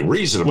really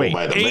reasonable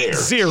by the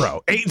mayor.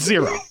 80.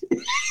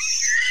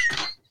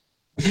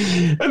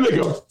 And they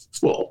go,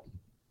 well,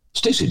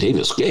 Stacey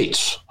Davis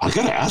Gates, I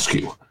got to ask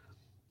you,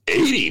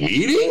 80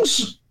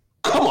 meetings?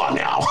 Come on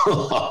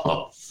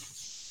now.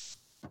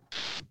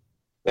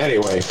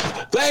 Anyway,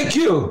 thank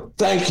you.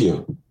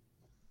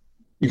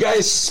 You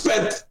guys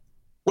spent,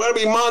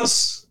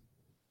 months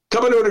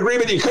coming to an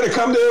agreement you could have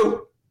come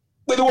to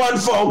with one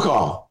phone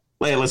call.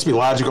 Man, let's be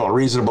logical and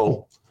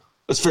reasonable.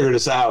 Let's figure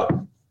this out.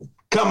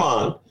 Come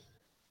on,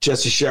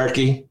 Jesse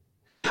Sharkey.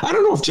 I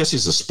don't know if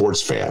Jesse's a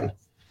sports fan.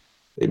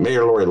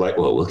 Mayor Lori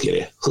Lightfoot, well, look at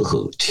it.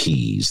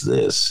 Tease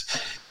this.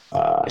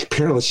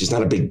 Apparently she's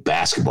not a big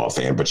basketball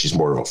fan, but she's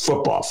more of a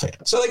football fan.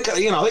 So they could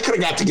have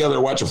got together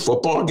to watch a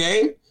football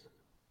game.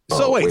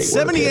 So wait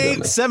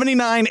 78,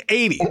 79,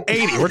 80.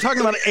 We're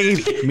talking about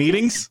 80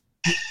 meetings.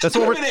 That's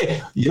what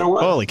we're. You know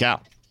what? Holy cow!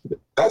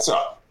 That's an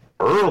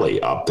early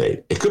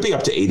update. It could be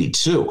up to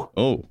 82.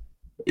 Oh,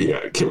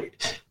 yeah.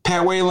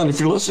 Pat Whalen, if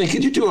you're listening,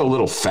 could you do a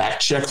little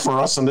fact check for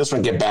us on this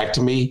one? Get back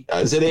to me.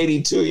 Is it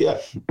 82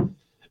 yet?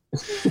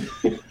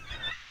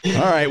 All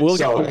right, we'll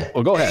go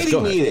ahead.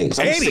 80 meetings.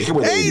 I'm sticking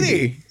with 80.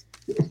 80.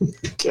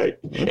 Okay,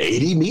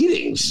 80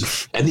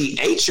 meetings, and the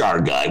HR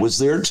guy was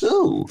there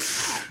too.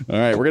 All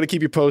right, we're gonna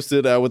keep you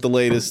posted with the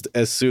latest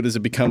as soon as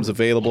it becomes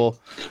available.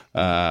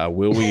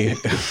 Will we?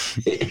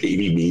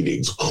 80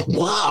 meetings.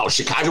 Wow,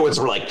 Chicagoans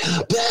were like,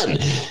 Ben,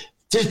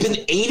 there's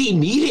been 80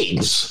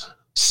 meetings.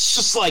 It's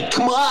just like,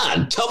 come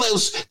on, tell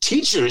those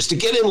teachers to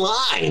get in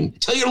line.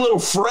 Tell your little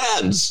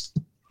friends.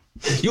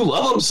 You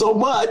love them so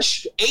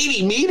much.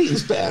 80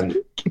 meetings, Ben.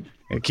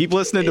 Keep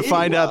listening to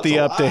find out the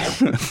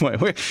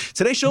update.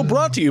 Today's show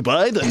brought to you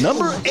by the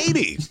number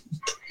 80.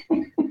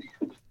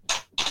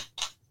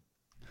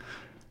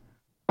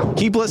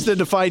 Keep listening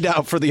to find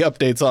out for the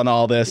updates on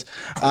all this.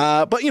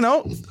 But,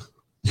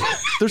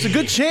 there's a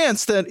good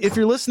chance that if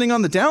you're listening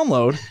on the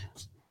download,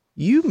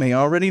 you may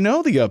already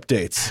know the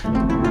updates.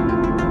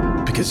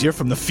 Because you're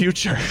from the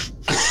future.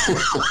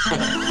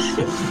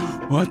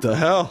 What the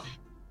hell?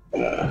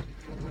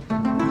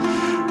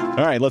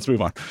 All right, let's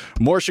move on.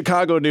 More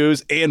Chicago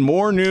news and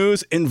more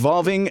news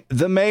involving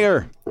the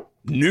mayor.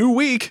 New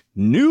week,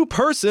 new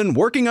person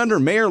working under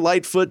Mayor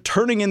Lightfoot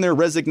turning in their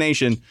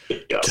resignation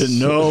to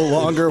no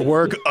longer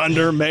work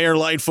under Mayor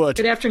Lightfoot.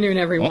 Good afternoon,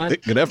 everyone. Well,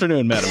 good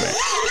afternoon, Madam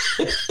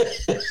Mayor.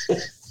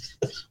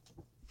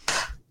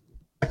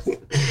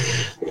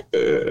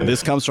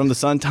 This comes from the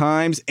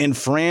Sun-Times. And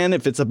Fran,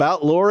 if it's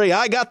about Lori,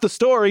 I got the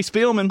story.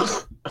 Spielman.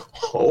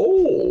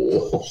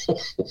 Oh,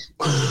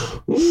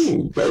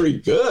 very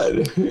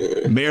good.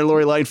 Mayor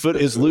Lori Lightfoot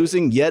is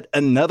losing yet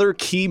another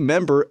key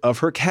member of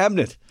her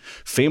cabinet.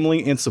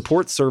 Family and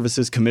Support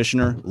Services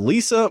Commissioner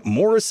Lisa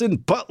Morrison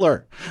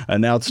Butler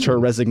announced her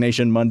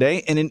resignation Monday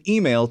in an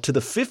email to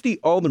the 50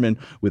 aldermen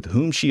with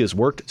whom she has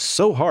worked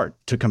so hard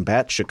to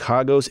combat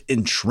Chicago's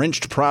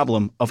entrenched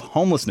problem of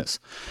homelessness.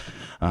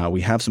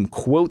 We have some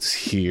quotes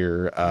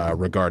here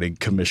regarding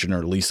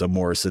Commissioner Lisa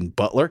Morrison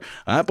Butler.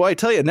 Boy, I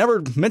tell you,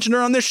 never mentioned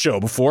her on this show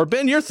before.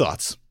 Ben, your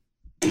thoughts?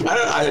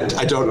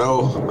 I don't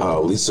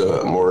know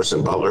Lisa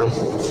Morrison Butler,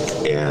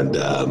 and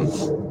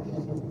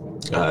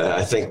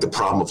I think the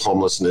problem of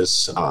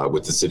homelessness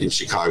with the city of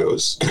Chicago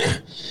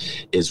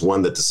is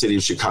one that the city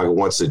of Chicago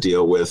wants to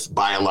deal with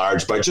by and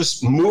large by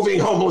just moving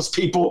homeless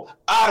people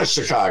out of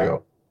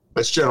Chicago.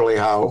 That's generally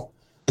how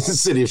the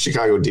city of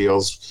Chicago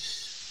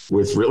deals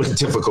with really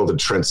difficult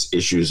entrenched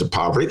issues of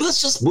poverty.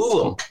 Let's just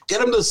move them,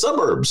 get them to the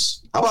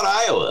suburbs. How about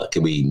Iowa?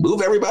 Can we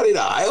move everybody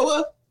to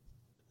Iowa?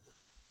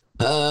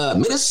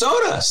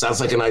 Minnesota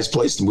sounds like a nice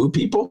place to move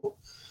people.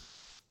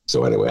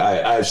 So anyway,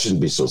 I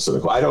shouldn't be so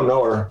cynical. I don't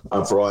know her.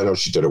 For all I know,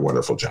 she did a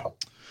wonderful job.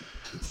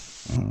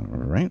 All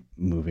right,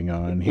 moving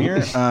on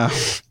here.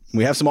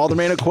 We have some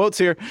aldermanic quotes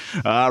here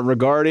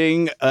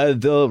regarding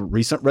the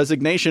recent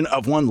resignation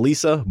of one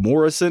Lisa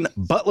Morrison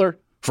Butler.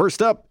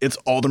 First up, it's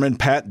Alderman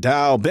Pat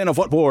Dow. Ben, of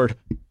what ward?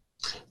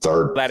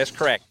 Third. That is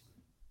correct.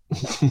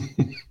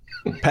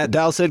 Pat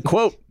Dow said,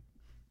 quote,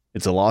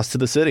 "It's a loss to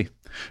the city.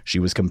 She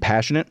was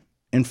compassionate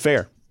and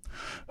fair.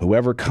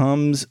 Whoever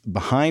comes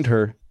behind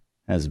her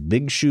has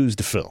big shoes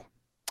to fill.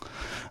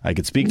 I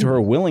could speak to her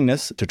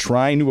willingness to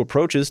try new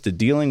approaches to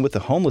dealing with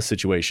the homeless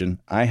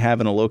situation I have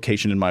in a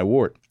location in my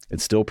ward.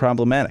 It's still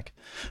problematic,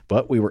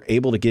 but we were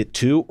able to get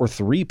 2 or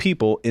 3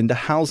 people into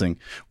housing,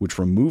 which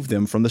removed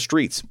them from the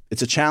streets.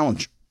 It's a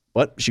challenge,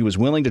 but she was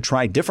willing to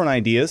try different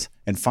ideas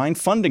and find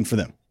funding for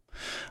them."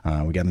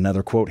 We got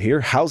another quote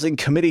here. Housing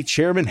Committee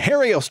Chairman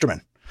Harry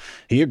Osterman.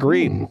 He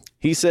agreed.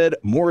 He said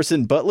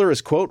Morrison Butler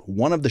is, quote,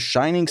 "one of the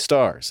shining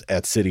stars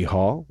at City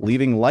Hall,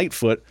 leaving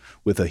Lightfoot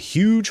with a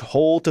huge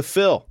hole to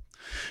fill.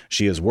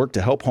 She has worked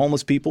to help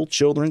homeless people,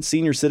 children,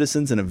 senior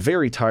citizens in a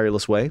very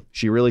tireless way.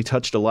 She really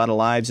touched a lot of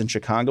lives in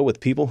Chicago with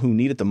people who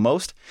need it the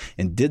most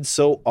and did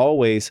so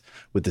always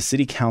with the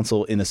city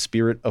council in a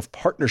spirit of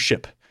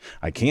partnership.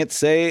 I can't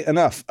say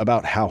enough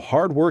about how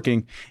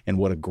hardworking and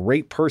what a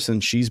great person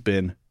she's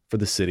been for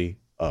the city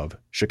of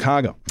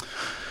Chicago."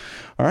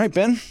 All right,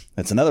 Ben,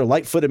 that's another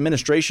Lightfoot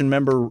administration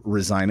member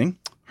resigning.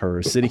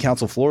 Her city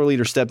council floor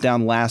leader stepped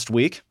down last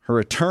week. Her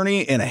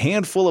attorney and a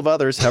handful of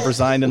others have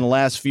resigned in the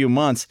last few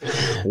months.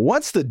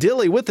 What's the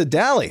dilly with the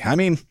dally? I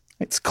mean,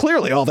 it's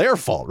clearly all their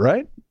fault,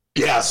 right?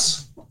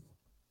 Yes.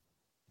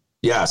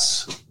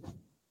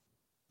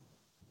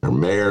 Our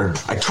mayor,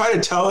 I try to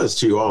tell this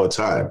to you all the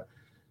time.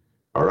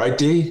 All right,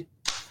 D?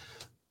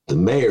 The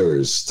mayor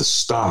is the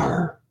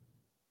star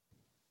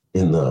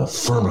in the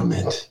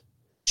firmament.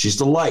 She's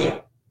the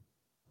light.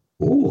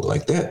 Ooh,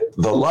 like that.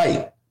 The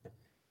light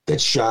that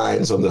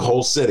shines on the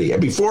whole city.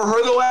 And before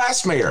her, the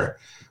last mayor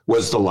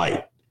was the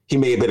light. He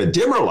may have been a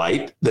dimmer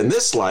light than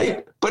this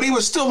light, but he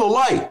was still the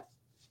light.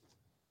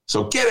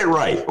 So get it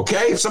right,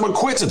 okay? If someone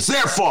quits, it's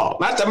their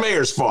fault, not the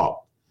mayor's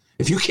fault.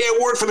 If you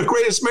can't work for the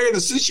greatest mayor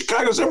the city of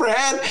Chicago's ever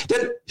had,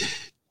 then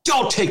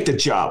don't take the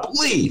job.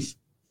 Leave.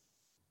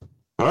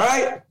 All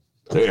right?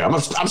 Yeah,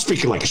 I'm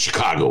speaking like a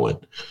Chicagoan.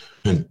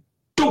 And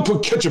don't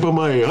put ketchup on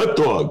my hot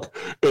dog.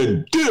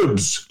 And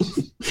dibs,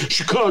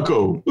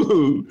 Chicago.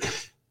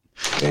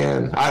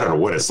 And I don't know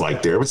what it's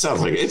like there. It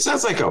sounds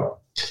like a,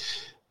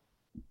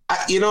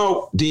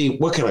 D,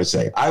 what can I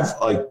say? I've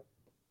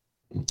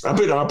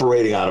been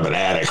operating out of an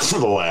attic for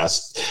the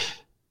last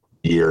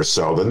year or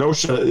so. The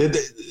notion,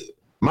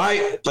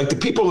 the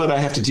people that I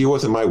have to deal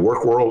with in my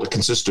work world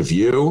consist of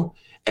you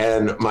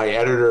and my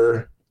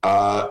editor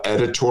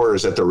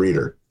is at the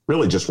Reader.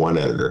 Really just one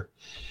editor.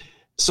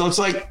 So it's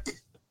like,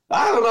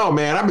 I don't know,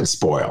 man. I've been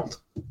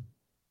spoiled.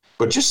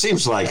 But it just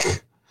seems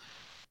like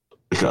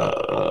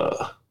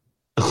a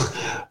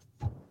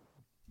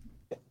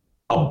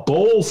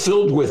bowl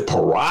filled with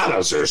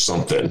piranhas or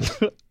something.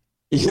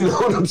 You know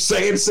what I'm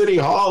saying? City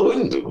Hall.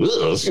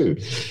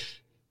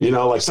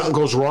 Like something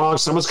goes wrong.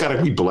 Someone's got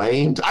to be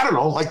blamed. I don't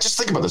know. Like, just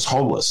think about this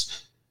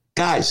homeless.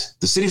 Guys,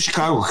 the city of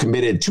Chicago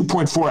committed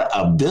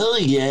 $2.4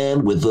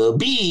 billion with a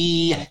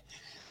B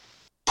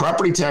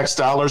property tax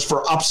dollars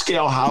for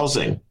upscale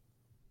housing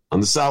on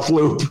the South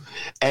Loop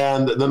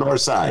and the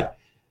North Side.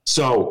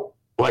 So,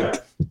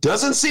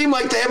 doesn't seem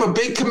like they have a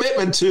big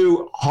commitment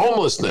to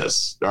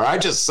homelessness. All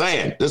right, just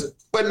saying, just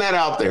putting that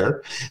out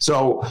there.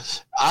 So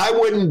I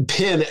wouldn't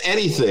pin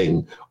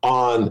anything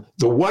on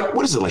the what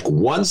is it, like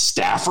one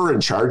staffer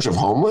in charge of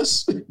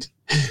homeless?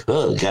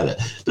 Oh, got it.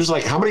 There's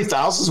how many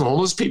thousands of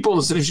homeless people in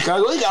the city of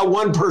Chicago? They got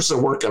one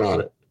person working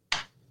on it.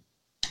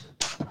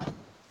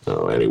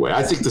 So anyway,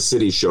 I think the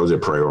city shows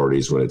it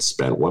priorities when it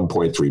spent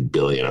 $1.3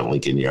 billion on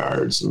Lincoln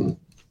Yards. And,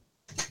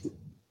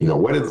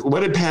 what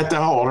did Pat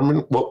Dow,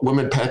 what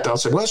woman Pat Dow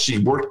said? Well, she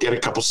worked,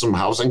 get some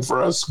housing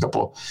for us, a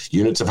couple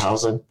units of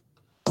housing.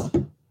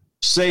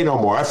 Say no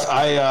more.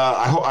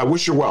 I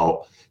wish her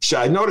well.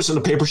 I noticed in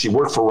the paper she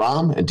worked for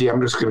Rahm. And D,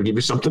 I'm just going to give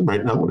you something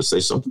right now. I want to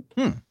say something.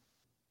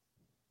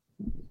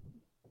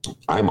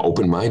 I'm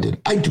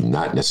open-minded. I do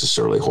not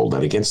necessarily hold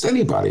that against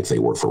anybody if they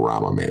work for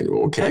Rahm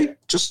Emanuel, okay?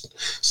 Just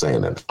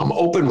saying that. I'm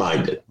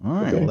open-minded. All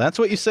right. Okay? Well, that's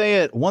what you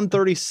say at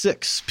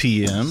 1:36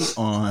 p.m.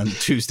 on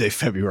Tuesday,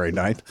 February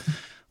 9th.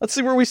 Let's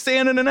see where we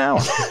stand in an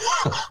hour.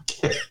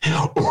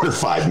 Or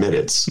 5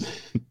 minutes.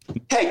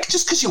 Hey,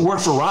 just because you work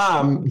for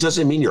Rahm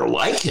doesn't mean you're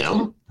like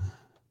him.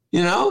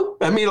 You know?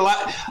 I mean,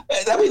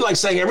 that'd be like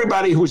saying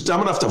everybody who's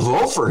dumb enough to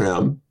vote for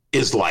him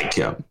is like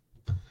him.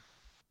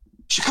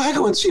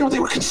 Chicagoans, they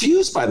were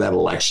confused by that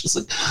election. It's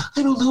like,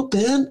 I don't know,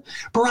 Ben.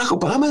 Barack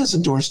Obama has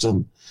endorsed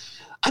him.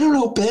 I don't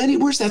know, Ben. He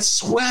wears that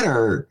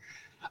sweater.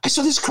 I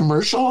saw this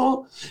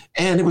commercial,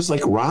 and it was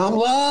like Rahm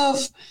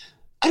love.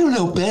 I don't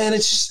know, Ben.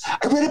 It's just, I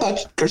read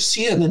about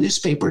Garcia in the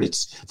newspaper, and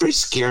it's very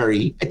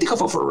scary. I think I'll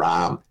vote for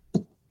Rahm.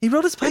 He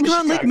rode his bike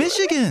around Lake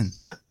Michigan.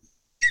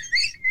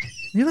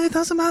 Nearly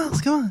 1,000 miles.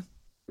 Come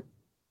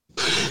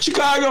on.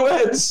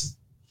 Chicagoans,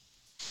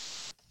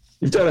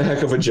 you've done a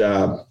heck of a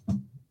job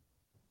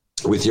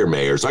with your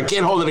mayors. I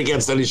can't hold it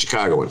against any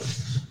Chicagoan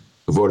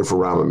who voted for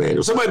Rahm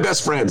Emanuel. Some of my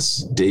best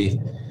friends, D,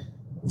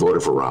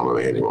 voted for Rahm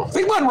Emanuel. I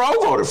think Monroe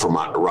voted for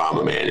Rahm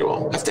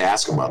Emanuel. I have to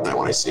ask him about that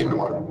when I see him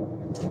tomorrow.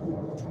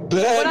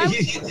 Ben,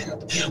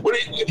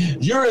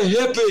 you're a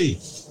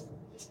hippie.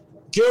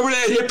 Get over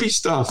that hippie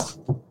stuff.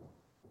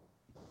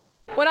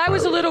 When I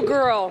was a little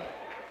girl,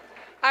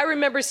 I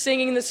remember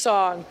singing the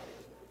song,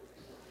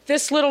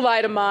 "This Little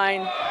Light of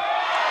Mine,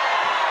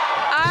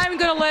 I'm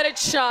gonna let it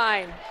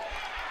shine."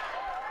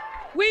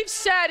 We've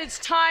said it's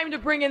time to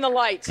bring in the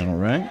light. All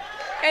right.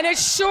 And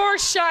it's sure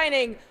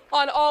shining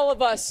on all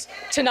of us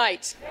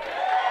tonight.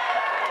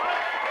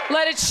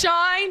 Let it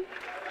shine,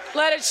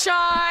 let it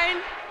shine,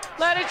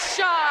 let it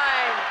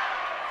shine.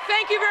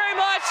 Thank you very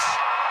much.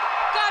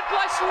 God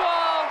bless you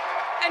all,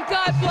 and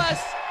God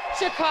bless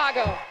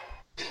Chicago.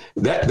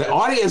 The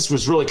audience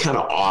was really kind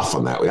of off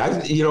on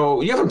that.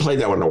 You haven't played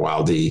that one in a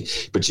while, D.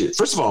 But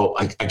first of all,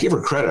 I give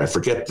her credit. I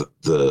forget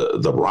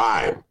the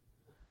rhyme.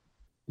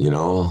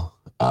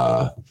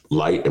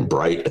 Light and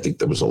bright. I think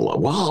there was a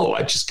lot. Wow,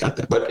 I just got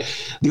that. But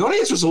the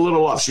audience was a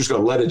little off. She was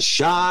going to let it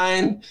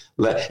shine.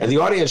 And the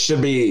audience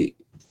should be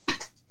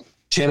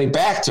chanting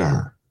back to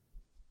her.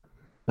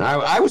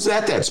 I was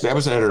at that. I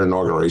was at her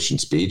inauguration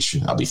speech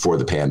before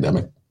the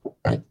pandemic,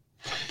 right?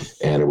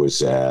 And it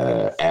was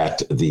at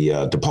the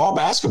DePaul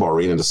basketball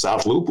arena in the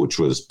South Loop, which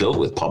was built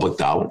with public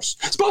dollars.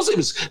 Supposedly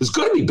it was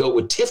going to be built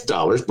with TIF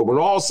dollars, but when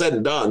all said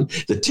and done,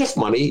 the TIF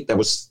money that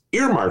was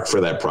earmarked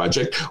for that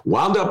project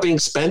wound up being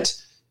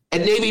spent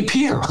at Navy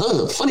Pier.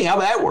 Funny how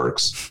that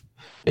works.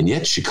 And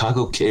yet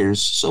Chicago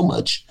cares so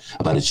much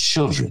about its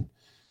children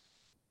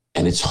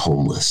and its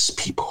homeless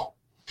people.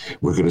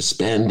 We're going to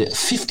spend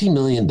 $50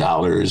 million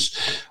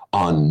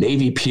on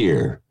Navy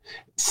Pier,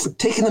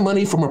 taking the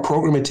money from a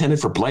program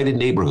intended for blighted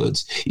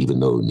neighborhoods, even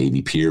though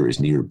Navy Pier is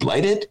neither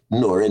blighted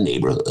nor a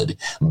neighborhood.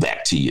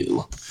 Back to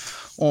you.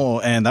 Oh,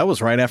 and that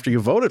was right after you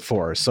voted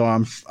for her. So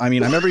I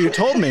remember you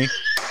told me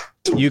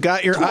you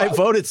got your I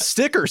voted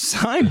sticker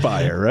signed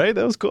by her, right?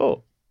 That was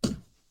cool.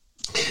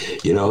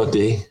 You know what,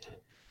 D?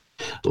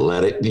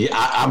 Let it.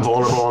 I'm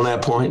vulnerable on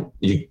that point.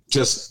 You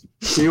just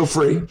feel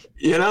free.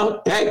 Hey,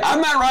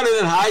 I'm not running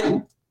and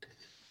hiding.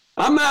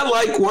 I'm not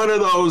like one of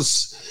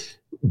those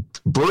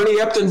Bernie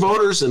Epton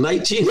voters in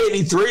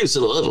 1983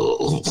 said,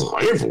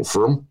 I voted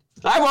for him.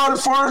 I voted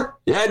for her.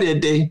 Yeah, I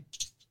did, D.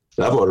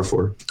 I voted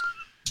for her.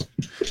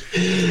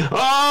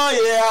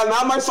 Oh, yeah,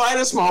 not my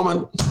finest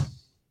moment.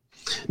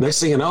 Next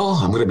thing you know,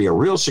 I'm going to be a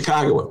real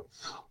Chicagoan.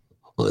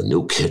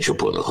 No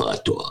ketchup on the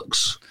hot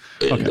dogs.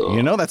 And,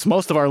 okay, that's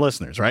most of our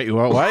listeners, right?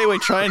 Why are we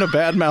trying to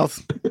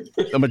badmouth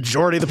the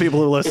majority of the people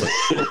who listen?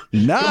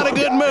 Not a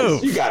good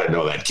move. You got to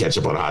know that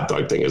ketchup on a hot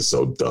dog thing is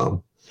so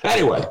dumb.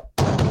 Anyway.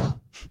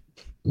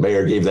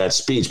 Mayor gave that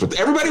speech, but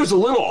everybody was a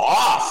little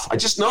off. I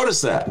just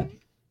noticed that.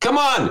 Come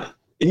on.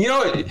 And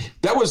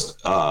that was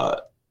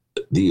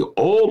the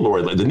old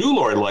Lord, the new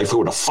Lord Lightfoot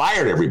would have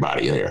fired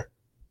everybody there.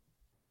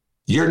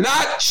 You're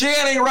not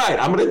chanting right.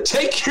 I'm going to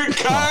take your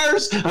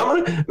cars.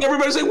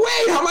 Everybody's like,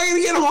 wait, how am I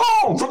going to get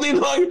home from the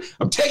inauguration?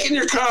 I'm taking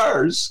your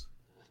cars.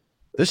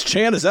 This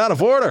chant is out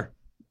of order.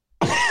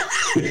 Do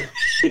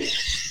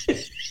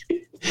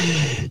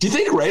you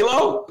think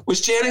Raylo was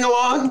chanting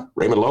along?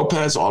 Raymond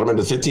Lopez, alderman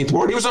of the 15th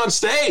Ward. He was on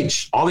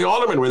stage. All the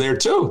aldermen were there,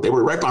 too. They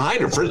were right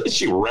behind her.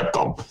 She ripped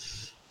them.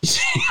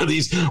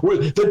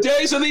 The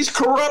days of these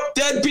corrupt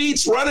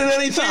deadbeats running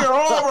anything are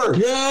over.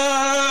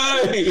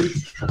 Yay!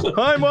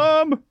 Hi,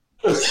 Mom.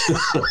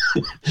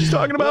 She's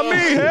talking about me.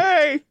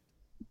 Hey.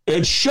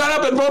 And shut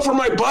up and vote for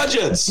my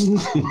budgets.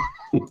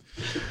 All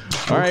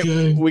right.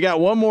 We got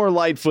one more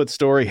Lightfoot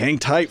story. Hang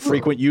tight,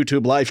 frequent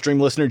YouTube live stream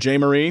listener, Jay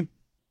Marie.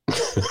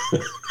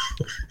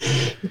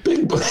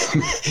 Big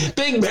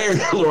Mayor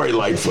Lori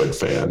Lightfoot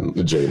fan,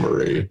 Jay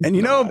Marie.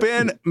 And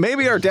Ben,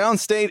 maybe our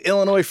downstate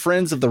Illinois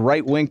friends of the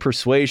right-wing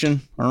persuasion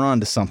are on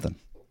to something.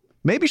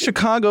 Maybe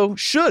Chicago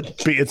should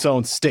be its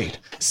own state,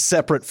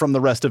 separate from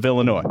the rest of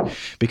Illinois.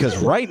 Because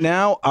right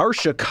now, our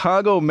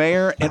Chicago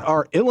mayor and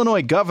our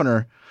Illinois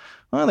governor,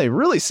 well, they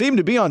really seem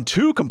to be on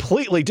two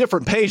completely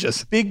different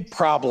pages. Big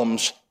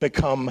problems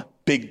become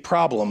big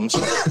problems.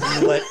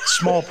 Let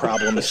small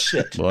problems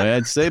sit. Boy,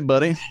 I'd say,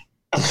 buddy,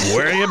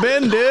 where you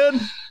been,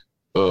 dude?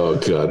 Oh,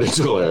 God, it's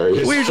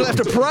hilarious. We usually have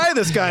to pry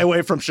this guy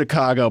away from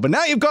Chicago, but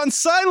now you've gone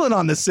silent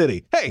on the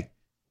city. Hey,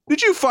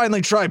 Did you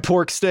finally try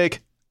pork steak?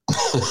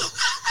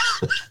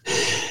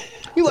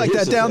 You like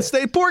that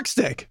downstate pork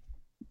steak.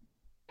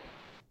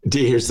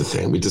 D, here's the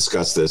thing. We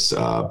discussed this,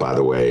 by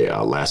the way,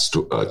 last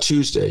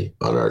Tuesday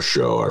on our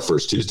show, our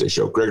first Tuesday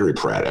show. Gregory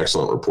Pratt,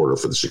 excellent reporter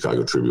for the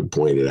Chicago Tribune,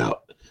 pointed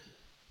out.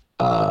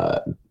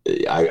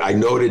 I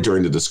noted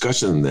during the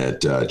discussion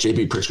that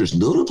J.B. Pritzker's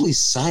notably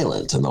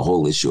silent on the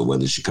whole issue of when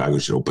the Chicago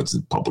should open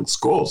public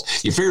schools.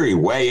 You figure he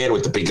weigh in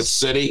with the biggest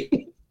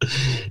city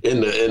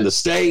in the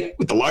state,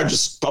 with the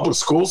largest public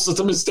school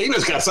system in the state.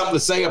 He's got something to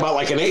say about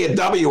like an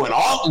A&W in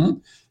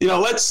Alton.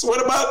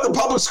 What about the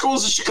public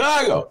schools in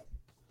Chicago?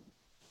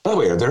 By the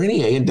way, are there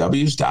any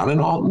A&Ws down in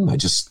Alton? I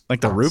just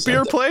like the root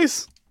beer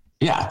place.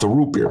 Yeah, the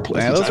root beer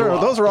place. Yeah,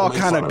 those are all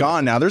kind of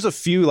gone now. There's a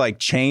few like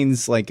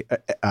chains like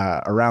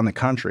around the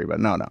country, but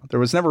no,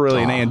 there was never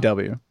really an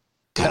A&W.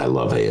 God, I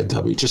love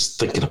A&W. Just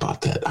thinking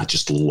about that, I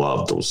just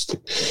love those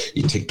things.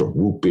 You take the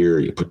root beer,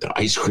 you put the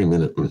ice cream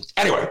in it.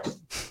 Anyway,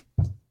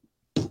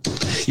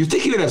 you'd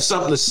think he'd have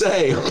something to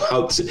say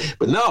about,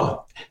 but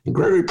no. And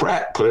Gregory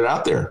Pratt put it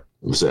out there.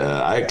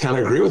 I kind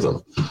of agree with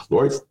him.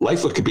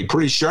 Lightfoot could be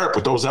pretty sharp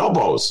with those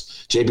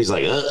elbows. JB's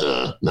like,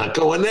 not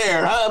going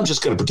there. I'm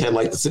just going to pretend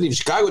like the city of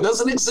Chicago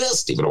doesn't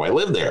exist, even though I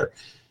live there.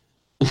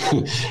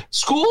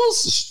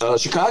 Schools,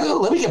 Chicago,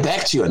 let me get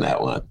back to you on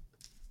that one.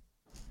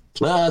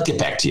 I'll get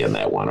back to you on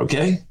that one,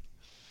 okay?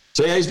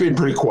 So, yeah, he's been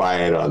pretty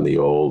quiet on the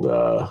old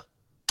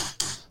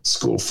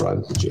school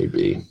front,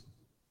 JB.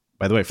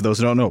 By the way, for those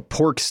who don't know,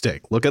 pork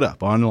steak, look it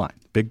up online.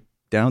 Big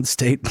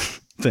downstate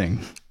thing.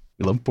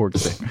 We love pork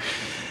steak.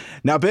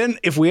 Now, Ben,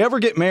 if we ever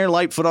get Mayor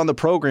Lightfoot on the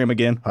program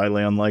again,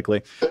 highly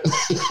unlikely,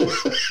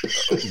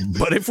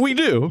 but if we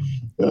do,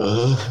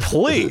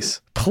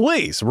 please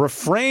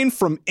refrain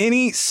from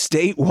any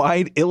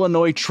statewide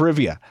Illinois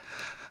trivia.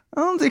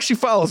 I don't think she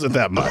follows it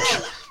that much.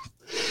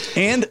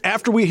 And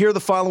after we hear the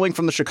following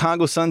from the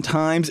Chicago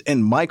Sun-Times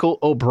and Michael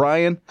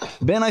O'Brien,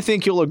 Ben, I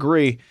think you'll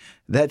agree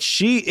that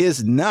she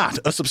is not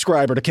a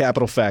subscriber to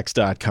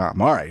CapitalFacts.com.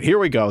 All right, here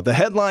we go. The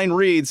headline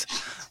reads,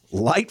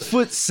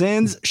 Lightfoot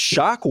sends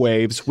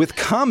shockwaves with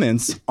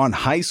comments on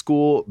high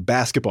school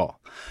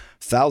basketball.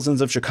 Thousands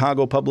of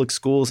Chicago public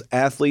schools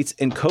athletes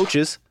and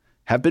coaches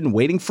have been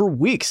waiting for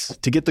weeks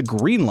to get the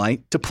green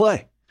light to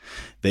play.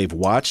 They've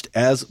watched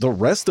as the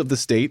rest of the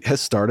state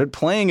has started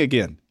playing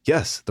again.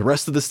 Yes, the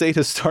rest of the state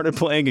has started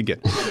playing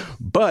again.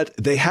 But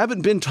they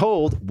haven't been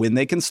told when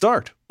they can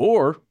start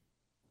or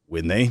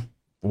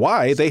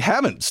why they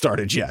haven't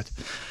started yet.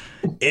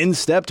 In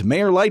stepped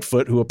Mayor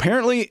Lightfoot, who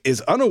apparently is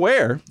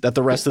unaware that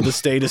the rest of the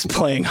state is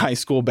playing high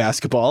school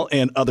basketball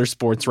and other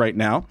sports right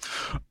now.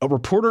 A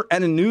reporter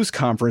at a news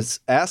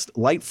conference asked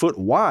Lightfoot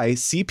why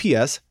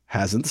CPS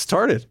hasn't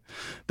started.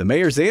 The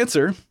mayor's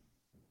answer,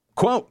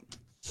 quote,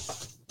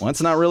 well,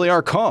 it's not really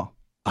our call.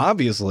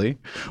 Obviously,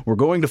 we're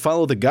going to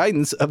follow the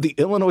guidance of the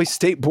Illinois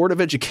State Board of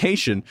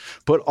Education,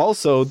 but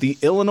also the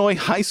Illinois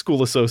High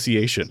School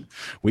Association.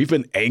 We've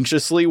been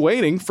anxiously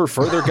waiting for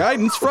further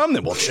guidance from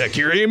them. We'll check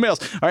your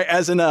emails. All right,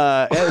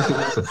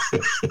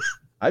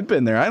 I've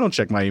been there. I don't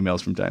check my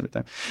emails from time to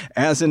time.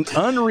 As an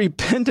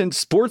unrepentant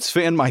sports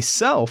fan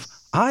myself,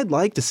 I'd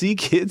like to see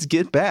kids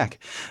get back.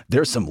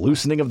 There's some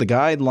loosening of the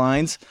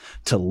guidelines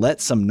to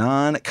let some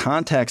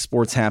non-contact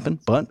sports happen,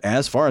 but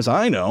as far as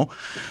I know,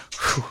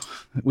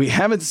 we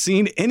haven't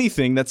seen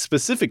anything that's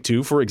specific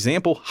to, for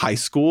example, high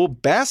school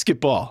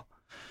basketball.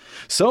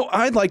 So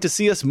I'd like to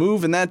see us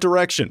move in that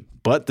direction,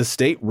 but the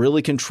state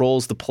really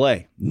controls the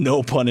play.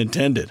 No pun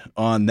intended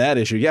on that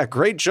issue. Yeah,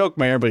 great joke,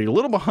 Mayor, but you're a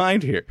little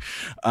behind here.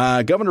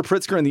 Governor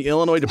Pritzker and the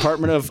Illinois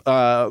Department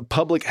of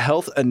Public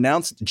Health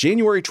announced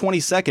January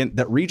 22nd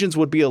that regions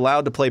would be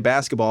allowed to play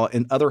basketball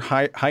and other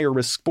higher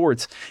risk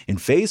sports in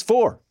phase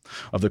 4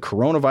 of the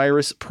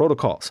coronavirus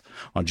protocols.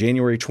 On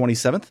January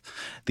 27th,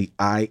 the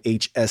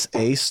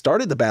IHSA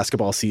started the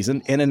basketball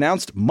season and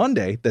announced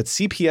Monday that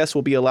CPS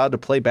will be allowed to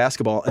play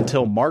basketball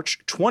until March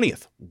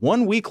 20th,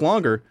 1 week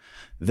longer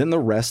than the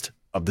rest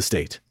of the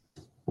state.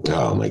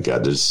 Oh, my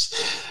God. This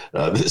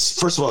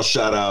first of all,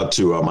 shout out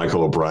to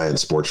Michael O'Brien,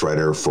 sports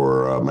writer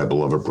for my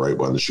beloved Bright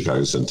One, the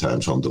Chicago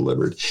Sun-Times, home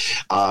delivered.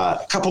 A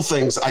couple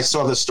things. I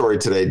saw this story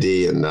today,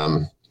 D,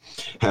 and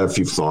had a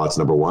few thoughts.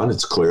 Number one,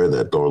 it's clear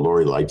that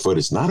Lori Lightfoot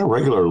is not a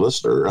regular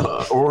listener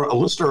or a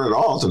listener at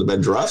all to the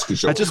Ben Joravsky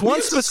Show. Just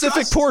one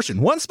specific portion.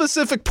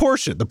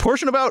 The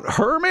portion about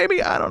her,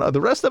 maybe? I don't know.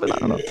 The rest of it, I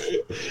don't know.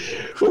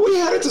 Well, we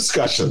had a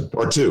discussion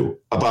or two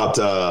about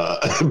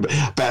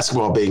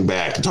basketball being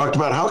back. We talked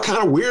about how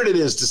kind of weird it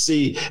is to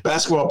see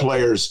basketball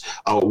players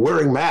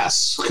wearing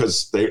masks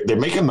because they're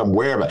making them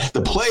wear them.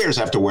 The players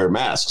have to wear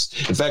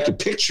masks. In fact, a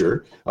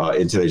picture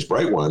in today's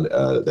Bright One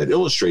that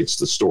illustrates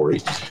the story.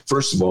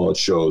 First of all, it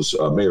shows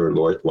Mayor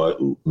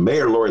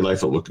Lori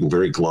Lightfoot looking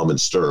very glum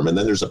and stern. And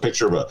then there's a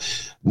picture of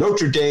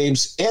Notre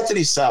Dame's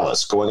Anthony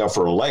Salas going up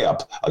for a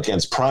layup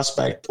against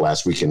Prospect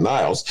last week in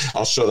Niles.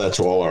 I'll show that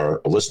to all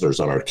our listeners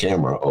on our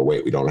camera. Oh,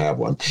 wait, we don't have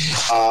one.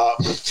 But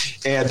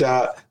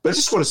I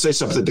just want to say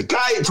something. The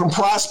guy from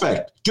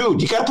Prospect,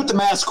 dude, you got to put the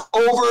mask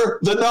over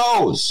the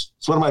nose.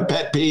 It's one of my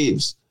pet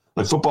peeves.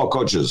 Like football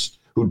coaches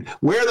who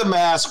wear the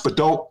mask but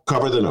don't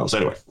cover the nose.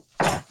 Anyway.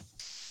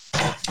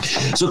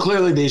 So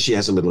clearly she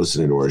hasn't been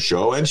listening to our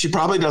show, and she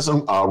probably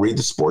doesn't read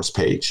the sports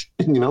page,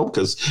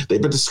 because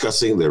they've been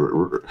discussing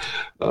the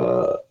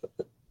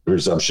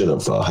resumption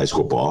of high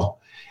school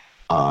ball.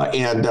 My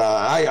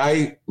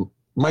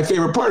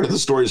favorite part of the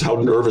story is how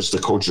nervous the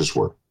coaches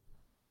were.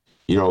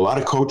 A lot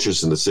of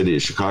coaches in the city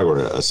of Chicago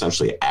are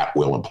essentially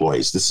at-will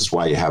employees. This is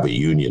why you have a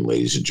union,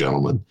 ladies and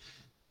gentlemen.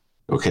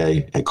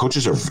 Okay? And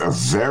coaches are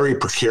very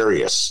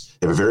precarious.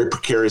 They have a very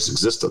precarious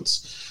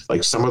existence.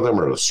 Like some of them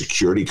are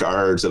security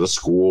guards at a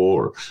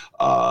school,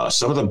 or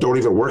some of them don't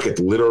even work for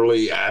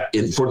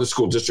the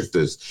school district.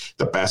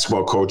 The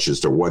basketball coach is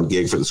their one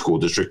gig for the school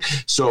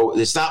district. So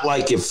it's not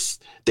like if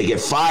they get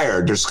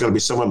fired, there's going to be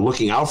someone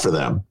looking out for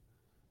them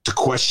to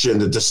question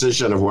the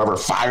decision of whoever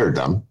fired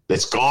them.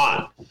 It's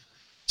gone.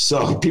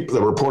 So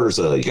the reporters,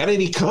 you got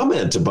any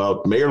comment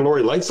about Mayor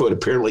Lori Lightfoot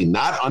apparently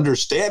not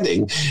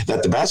understanding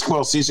that the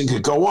basketball season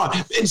could go on,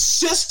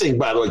 insisting,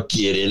 by the way,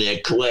 get in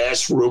that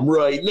classroom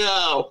right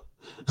now.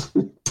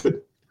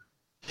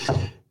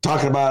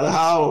 Talking about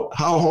how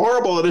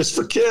horrible it is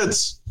for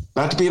kids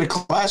not to be in a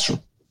classroom.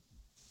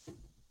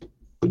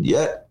 But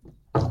yet,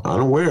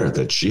 unaware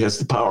that she has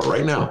the power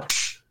right now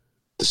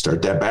to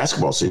start that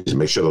basketball season,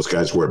 make sure those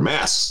guys wear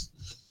masks.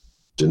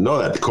 Didn't know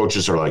that. The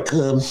coaches are like,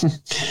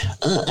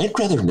 I'd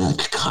rather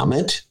not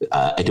comment.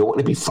 I don't want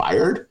to be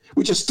fired.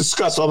 We just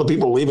discussed all the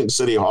people leaving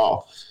City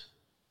Hall.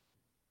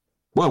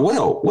 Well,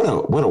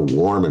 what a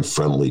warm and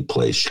friendly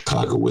place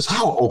Chicago was.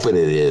 How open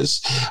it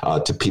is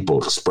to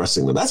people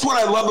expressing them. That's what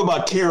I love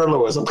about Karen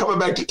Lewis. I'm coming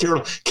back to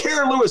Karen.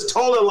 Karen Lewis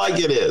told it like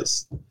it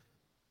is.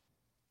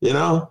 When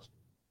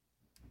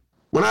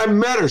I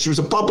met her, she was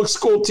a public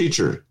school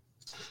teacher.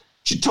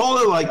 She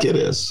told it like it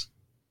is.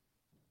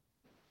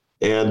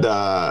 And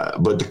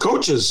but the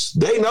coaches,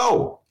 they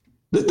know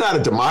this is not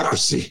a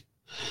democracy.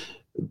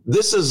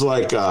 This is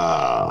like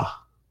a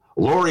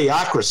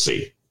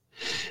Loriocracy.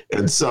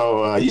 And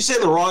so you say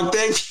the wrong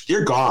thing,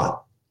 you're gone.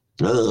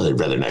 I'd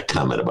rather not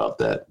comment about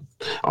that.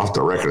 Off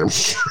the record, I'm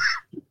sure.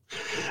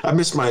 I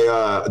miss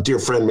my dear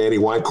friend Manny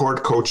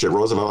Weincourt, coach at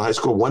Roosevelt High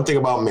School. One thing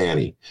about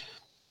Manny,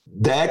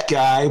 that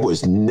guy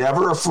was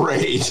never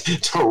afraid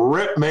to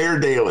rip Mayor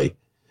Daley.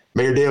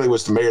 Mayor Daley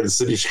was the mayor of the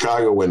city of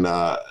Chicago when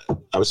I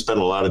was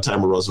spending a lot of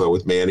time at Roosevelt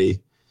with Manny.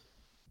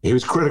 He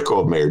was critical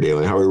of Mayor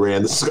Daley, how he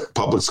ran the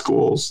public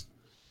schools.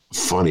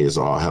 Funny as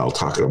all hell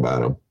talking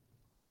about him.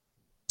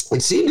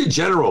 It seemed in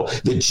general,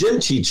 the gym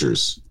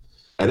teachers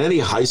at any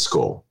high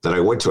school that I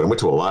went to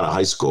a lot of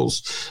high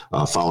schools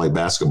following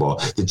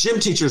basketball, the gym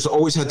teachers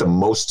always had the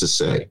most to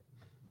say.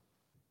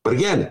 But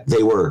again,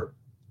 they were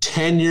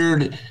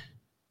tenured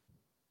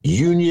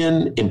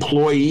union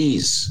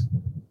employees.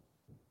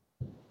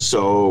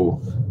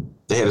 So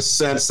they had a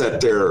sense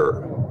that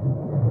their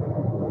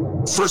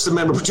First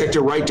Amendment protected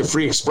your right to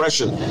free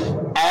expression.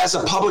 As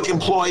a public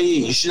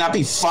employee, you should not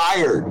be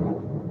fired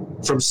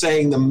from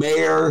saying the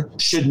mayor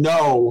should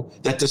know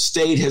that the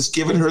state has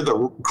given her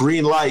the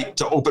green light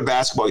to open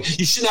basketball.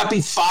 You should not be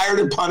fired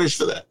and punished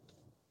for that.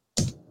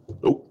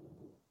 Nope.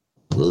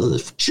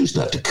 Choose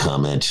not to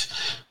comment.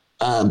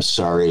 I'm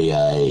sorry,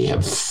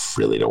 I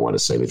really don't want to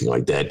say anything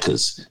like that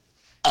because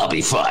I'll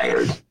be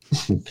fired.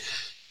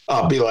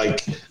 I'll be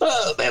like,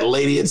 that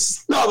lady,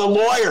 the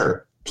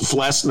lawyer,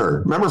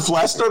 Flessner. Remember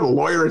Flessner, the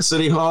lawyer at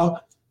City Hall?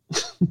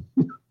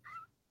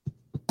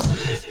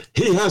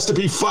 He has to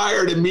be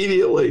fired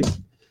immediately.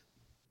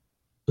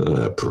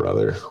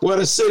 Brother. What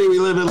a city we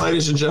live in,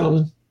 ladies and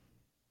gentlemen.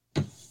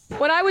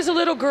 When I was a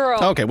little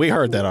girl. Okay, we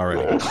heard that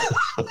already.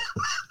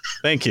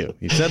 Thank you.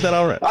 You said that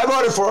already. I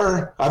voted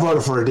for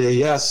her, D.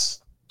 Yes.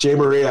 J.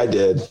 Marie, I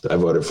did. I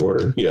voted for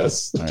her.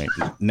 Yes. All right.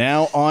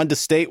 Now on to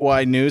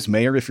statewide news.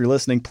 Mayor, if you're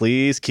listening,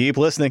 please keep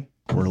listening.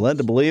 We're led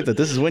to believe that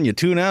this is when you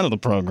tune out of the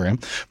program.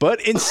 But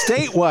in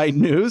statewide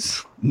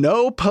news,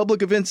 no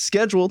public events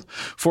scheduled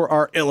for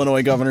our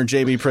Illinois Governor,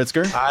 J.B.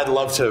 Pritzker. I'd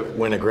love to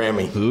win a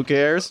Grammy. Who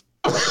cares?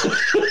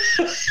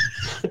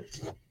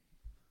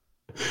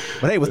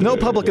 But hey, with no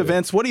public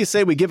events, what do you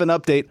say we give an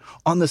update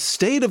on the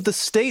state of the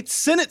state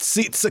Senate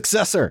seat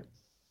successor?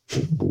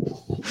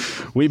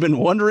 We've been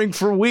wondering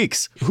for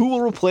weeks who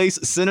will replace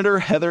Senator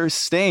Heather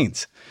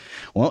Staines.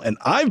 Well, and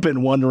I've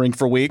been wondering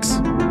for weeks,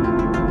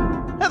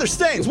 Heather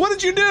Staines, what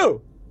did you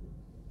do?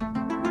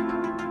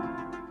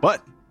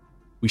 But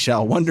we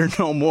shall wonder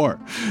no more,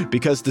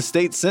 because the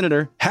state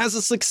senator has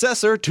a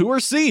successor to her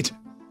seat.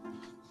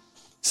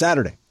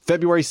 Saturday,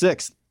 February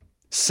 6th,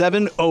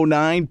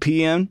 7:09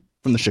 p.m.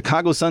 from the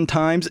Chicago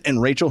Sun-Times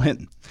and Rachel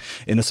Hinton.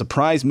 In a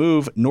surprise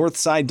move,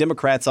 Northside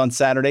Democrats on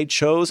Saturday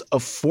chose a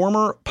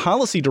former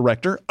policy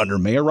director under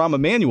Mayor Rahm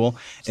Emanuel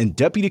and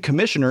deputy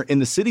commissioner in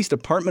the city's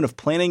Department of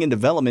Planning and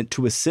Development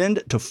to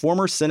ascend to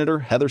former Senator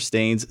Heather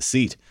Staines'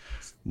 seat.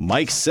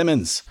 Mike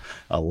Simmons,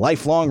 a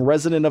lifelong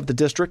resident of the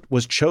district,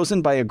 was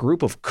chosen by a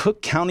group of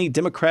Cook County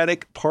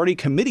Democratic Party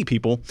committee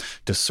people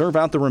to serve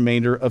out the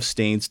remainder of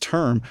Staines'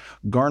 term,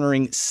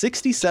 garnering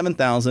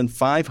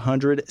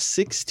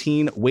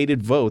 67,516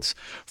 weighted votes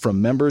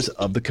from members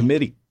of the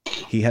committee.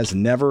 He has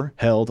never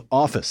held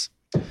office.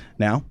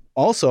 Now,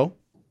 Also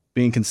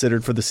being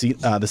considered for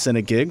the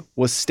Senate gig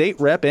was state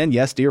rep and,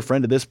 yes, dear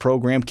friend of this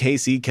program,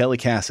 KC Kelly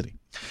Cassidy.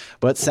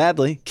 But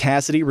sadly,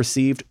 Cassidy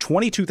received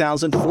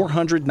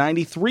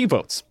 22,493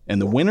 votes,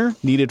 and the winner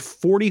needed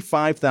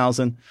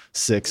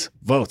 45,006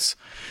 votes.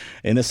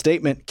 In a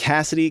statement,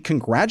 Cassidy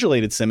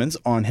congratulated Simmons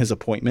on his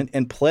appointment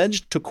and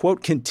pledged to,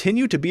 quote,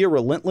 continue to be a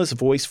relentless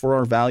voice for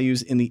our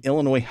values in the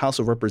Illinois House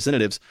of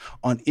Representatives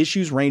on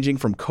issues ranging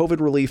from COVID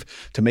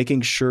relief to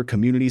making sure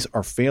communities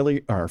are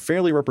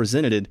fairly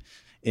represented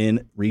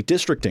in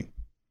redistricting.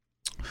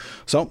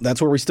 So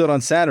that's where we stood on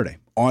Saturday.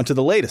 On to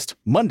the latest,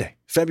 Monday,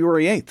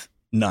 February 8th.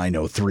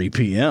 9:03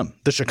 p.m.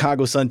 The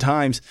Chicago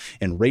Sun-Times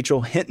and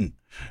Rachel Hinton.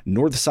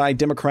 Northside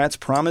Democrats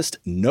promised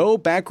no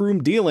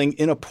backroom dealing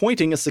in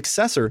appointing a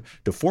successor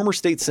to former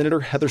state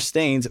Senator Heather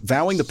Staines,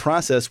 vowing the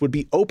process would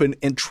be open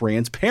and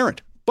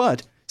transparent.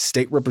 But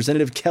State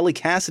Representative Kelly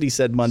Cassidy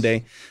said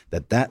Monday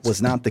that that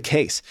was not the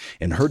case,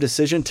 and her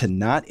decision to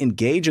not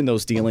engage in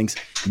those dealings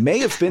may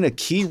have been a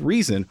key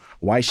reason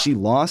why she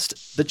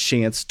lost the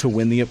chance to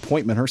win the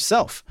appointment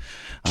herself.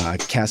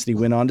 Cassidy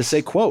went on to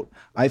say, quote,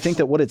 I think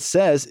that what it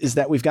says is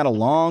that we've got a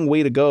long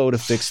way to go to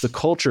fix the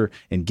culture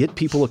and get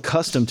people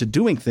accustomed to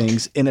doing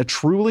things in a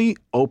truly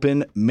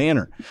open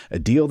manner. A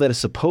deal that is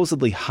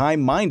supposedly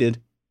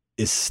high-minded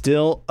is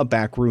still a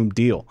backroom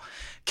deal.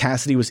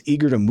 Cassidy was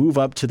eager to move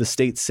up to the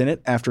state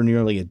Senate after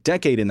nearly a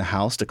decade in the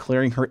House,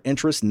 declaring her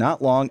interest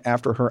not long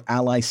after her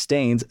ally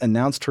Staines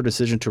announced her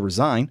decision to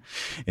resign.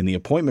 In the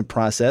appointment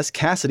process,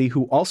 Cassidy,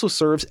 who also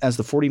serves as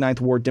the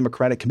 49th Ward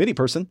Democratic Committee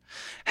person,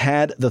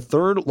 had the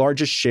third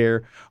largest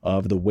share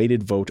of the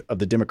weighted vote of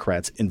the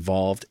Democrats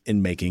involved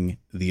in making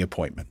the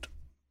appointment.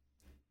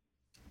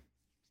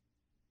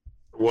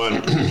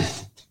 One,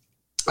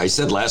 I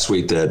said last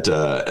week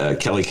that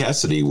Kelly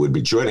Cassidy would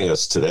be joining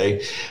us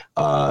today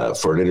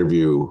for an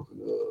interview,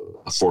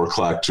 4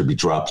 o'clock to be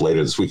dropped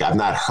later this week. I've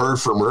not heard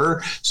from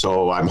her,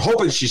 so I'm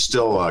hoping she's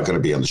still going to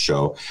be on the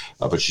show,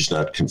 but she's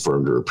not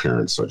confirmed her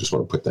appearance, so I just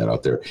want to put that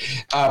out there.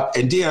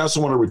 And Dee, I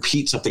also want to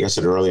repeat something I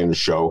said earlier in the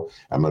show.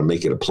 I'm going to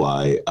make it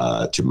apply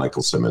to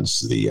Michael Simmons,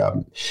 the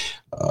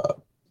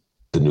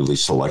newly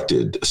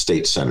selected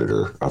state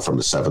senator from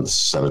the 7th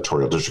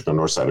Senatorial District on the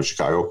north side of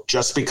Chicago,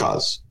 just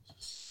because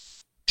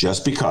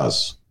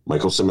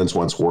Michael Simmons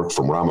once worked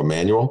from Rahm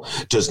Emanuel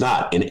does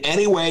not in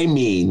any way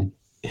mean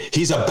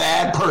he's a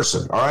bad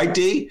person. All right,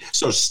 D?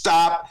 So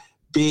stop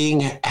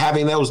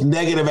having those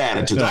negative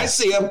attitudes. Yeah.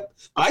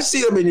 I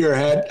see them in your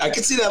head. I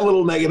can see that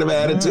little negative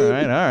attitude.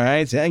 All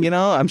right. You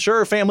know, I'm sure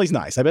her family's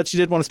nice. I bet she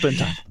did want to spend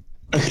time.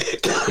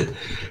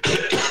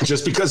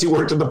 Just because he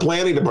worked in the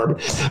planning department.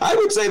 I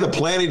would say the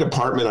planning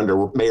department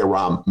under Mayor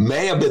Rahm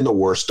may have been the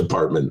worst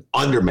department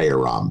under Mayor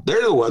Rahm.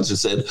 They're the ones who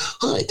said,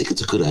 I think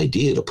it's a good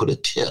idea to put a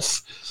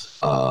TIF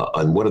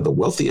on one of the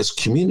wealthiest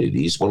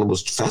communities, one of the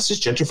most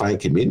fastest gentrifying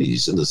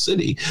communities in the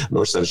city,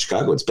 north side of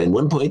Chicago, and spend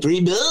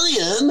 $1.3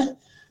 billion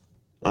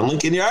on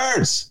Lincoln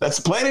Yards. That's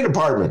the planning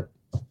department.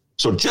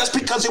 So just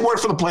because he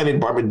worked for the planning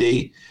department,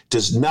 D,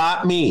 does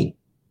not mean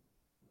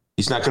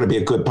he's not going to be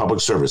a good public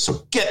service.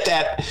 So get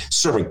that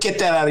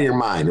out of your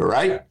mind, all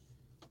right?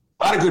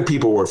 A lot of good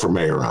people work for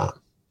Mayor Rahm.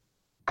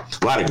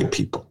 A lot of good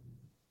people.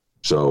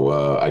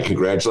 So I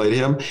congratulate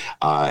him,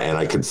 and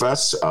I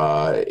confess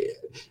I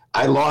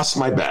lost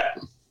my bet.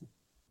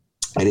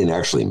 I didn't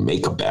actually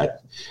make a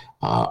bet,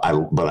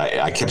 but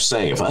I kept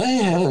saying if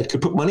I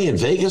could put money in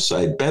Vegas,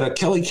 I'd bet a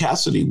Kelly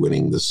Cassidy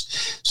winning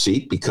this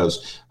seat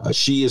because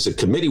she is a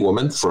committee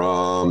woman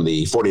from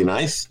the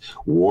 49th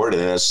Ward,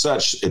 and as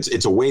such,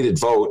 it's a weighted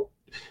vote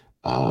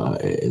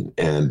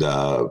and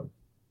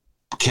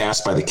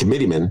cast by the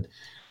committeemen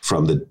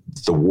from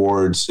the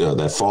wards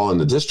that fall in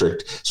the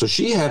district. So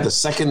she had the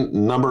second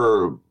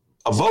number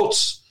of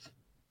votes.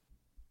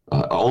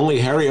 Only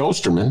Harry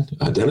Osterman,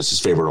 Dennis's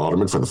favorite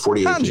alderman for the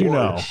 48th How'd you Ward,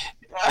 know?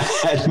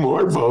 had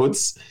more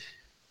votes.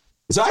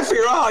 So I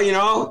figure,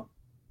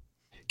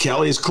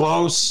 Kelly's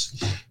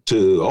close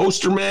to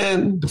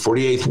Osterman, the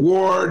 48th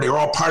Ward. They're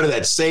all part of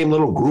that same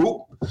little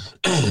group.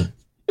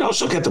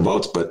 She'll get the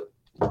votes, but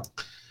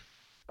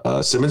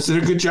Simmons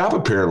did a good job,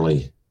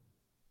 apparently,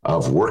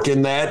 of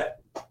working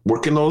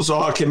those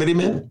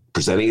committeemen,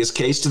 presenting his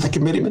case to the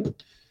committeemen,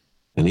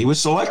 and he was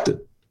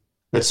selected.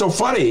 It's so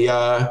funny.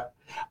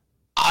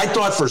 I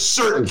thought for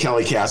certain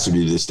Kelly Cassidy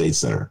would be the state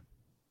senator.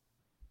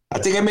 I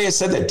think I may have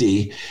said that,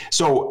 D.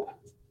 So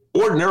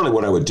ordinarily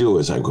what I would do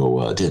is I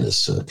go,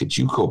 Dennis, could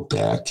you go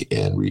back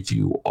and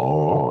review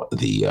all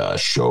the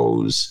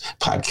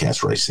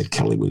podcasts where I said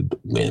Kelly would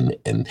win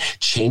and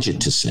change it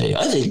to say,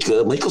 I think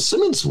Michael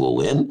Simmons will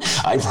win.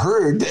 I've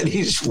heard that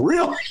he's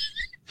really,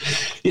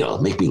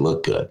 make me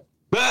look good.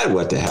 But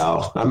what the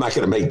hell? I'm not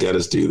going to make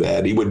Dennis do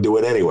that. He wouldn't do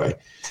it anyway.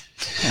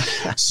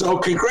 So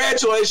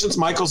congratulations,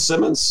 Michael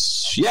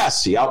Simmons.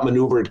 Yes, he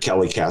outmaneuvered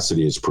Kelly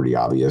Cassidy. It's pretty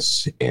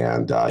obvious.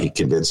 And he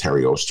convinced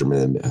Harry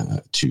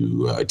Osterman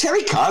to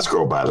Terry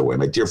Cosgrove, by the way,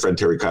 my dear friend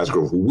Terry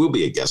Cosgrove, who will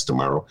be a guest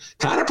tomorrow,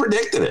 kind of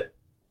predicted it.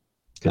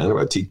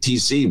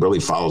 TC really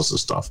follows the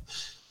stuff.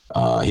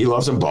 He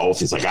loves them both.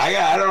 He's like,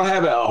 I don't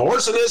have a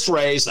horse in this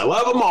race. I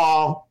love them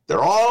all.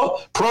 They're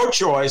all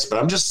pro-choice, but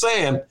I'm just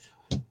saying,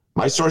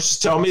 my sources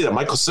tell me that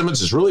Michael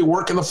Simmons is really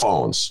working the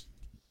phones.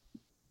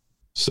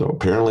 So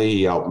apparently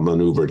he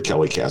outmaneuvered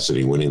Kelly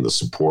Cassidy, winning the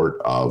support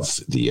of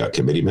the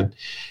committeeman,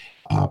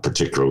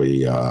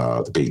 particularly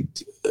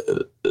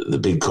the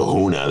big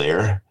kahuna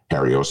there,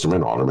 Harry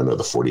Osterman, alderman of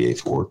the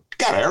 48th Ward.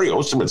 God, Harry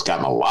Osterman's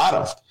gotten a lot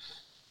of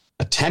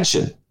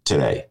attention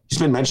today. He's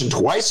been mentioned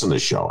twice on the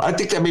show. I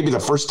think that may be the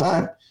first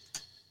time,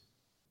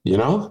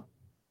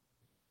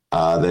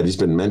 that he's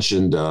been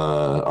mentioned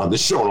on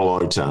this show in a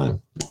long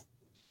time.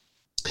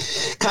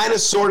 Kind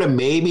of, sort of,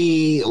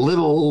 maybe a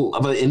little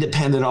of an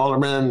independent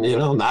alderman,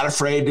 not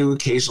afraid to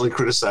occasionally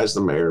criticize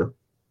the mayor.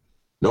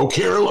 No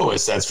Karen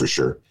Lewis, that's for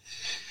sure.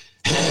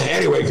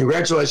 Anyway,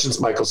 congratulations,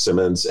 Michael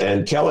Simmons.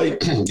 And Kelly,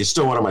 you're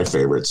still one of my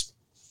favorites.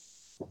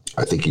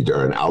 I think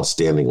you're an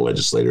outstanding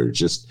legislator.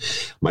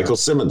 Just Michael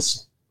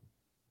Simmons,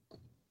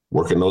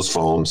 working those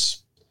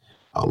phones,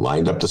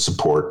 lined up to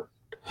support.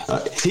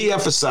 He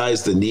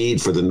emphasized the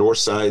need for the North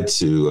Side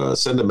to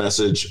send a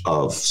message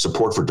of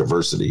support for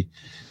diversity.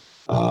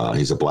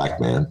 He's a black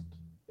man.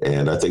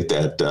 And I think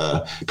that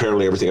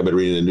apparently everything I've been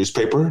reading in the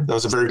newspaper, that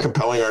was a very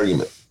compelling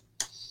argument.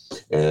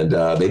 And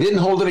they didn't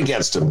hold it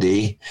against him,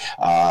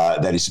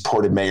 that he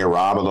supported Mayor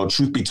Rahm. Although,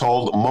 truth be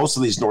told, most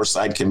of these North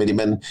Side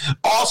committeemen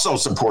also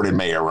supported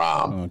Mayor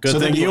Rahm.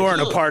 Good thing you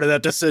weren't a part of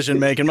that decision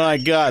making. My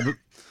God.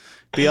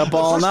 Be up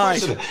all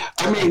night.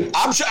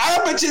 I'm sure.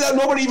 I bet you that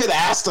nobody even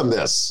asked him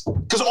this,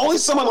 because only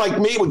someone like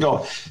me would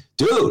go,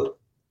 dude,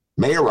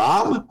 Mayor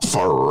Rahm,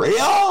 for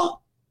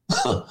real?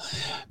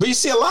 But you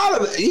see,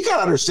 you got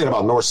to understand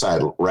about North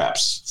Side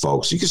reps,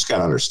 folks. You just got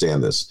to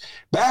understand this.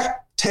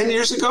 Back 10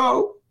 years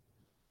ago,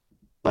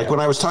 like when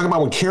I was talking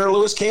about when Karen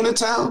Lewis came to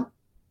town,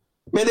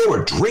 man, they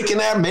were drinking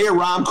that Mayor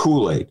Rahm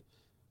Kool-Aid.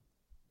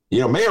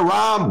 Mayor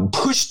Rahm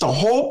pushed the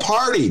whole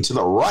party to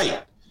the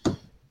right.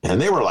 And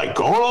they were like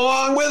going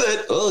along with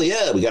it. Oh,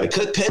 yeah, we got to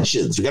cut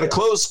pensions. We got to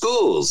close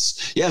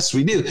schools. Yes,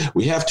 we do.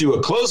 We have to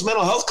close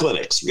mental health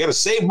clinics. We got to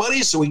save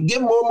money so we can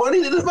give more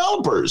money to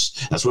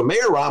developers. That's what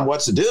Mayor Rahm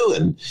wants to do.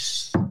 And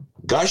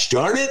gosh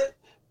darn it,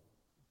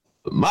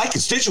 my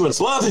constituents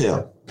love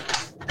him.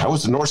 That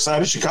was the North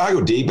Side of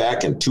Chicago,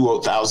 back in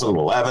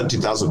 2011,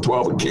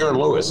 2012, and Karen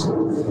Lewis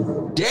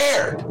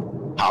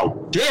how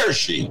dare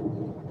she,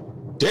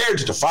 dared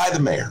to defy the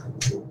mayor.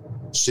 The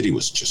city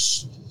was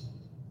just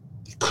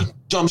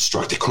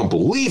dumbstruck. They couldn't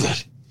believe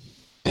it.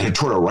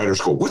 Editorial writers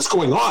go, what's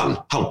going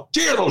on? How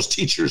dare those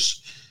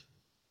teachers?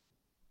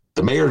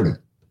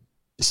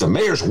 It's the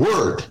mayor's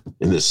word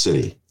in this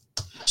city.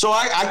 So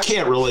I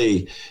can't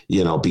really,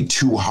 be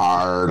too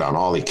hard on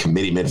all the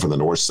committeemen from the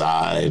North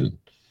Side,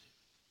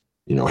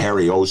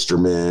 Harry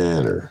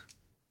Osterman or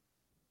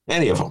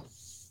any of them,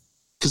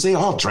 because they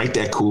all drank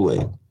that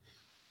Kool-Aid.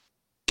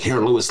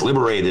 Karen Lewis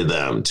liberated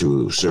them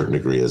to a certain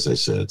degree, as I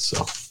said.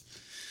 So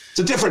it's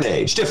a different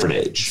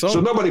age. So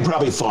nobody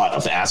probably thought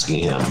of asking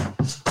him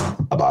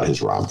about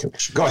his Rahm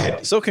connection. Go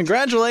ahead. So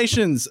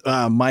congratulations,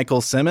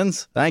 Michael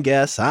Simmons. I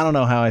guess. I don't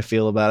know how I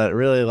feel about it. I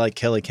really like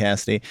Kelly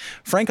Cassidy.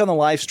 Frank on the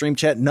live stream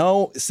chat.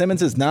 No,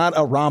 Simmons is not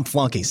a Rahm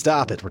flunky.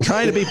 Stop it. We're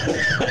trying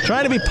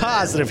to be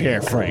positive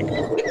here, Frank.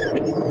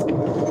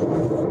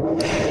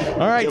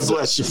 All right. God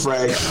bless you,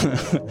 Frank.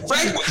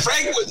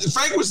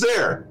 Frank was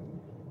there.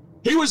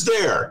 He was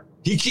there.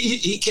 He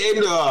came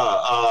to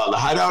the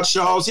Hideout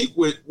shows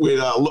with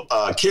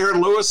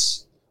Karen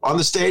Lewis on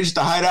the stage at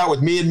the Hideout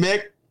with me and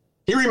Mick.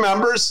 He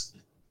remembers.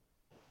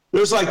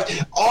 There's like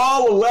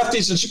all the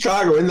lefties in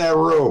Chicago in that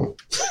room.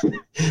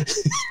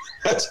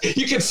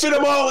 You can fit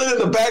them all in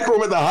the back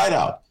room at the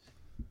Hideout.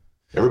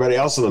 Everybody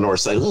else on the North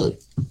Side, look,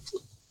 I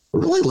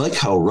really like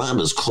how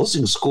Rahm is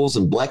closing schools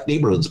in black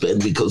neighborhoods, Ben,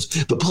 because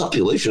the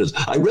population is,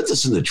 I read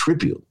this in the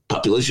Tribune,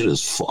 population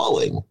is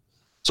falling.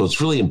 So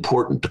it's really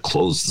important to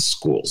close the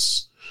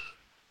schools,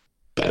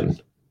 Ben.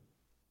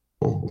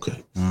 Oh,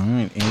 okay. All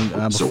right.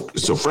 And,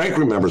 so Frank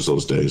remembers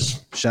those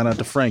days. Shout out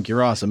to Frank.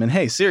 You're awesome. And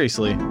hey,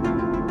 seriously,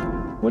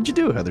 what'd you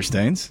do, Heather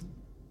Staines?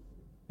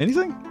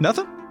 Anything?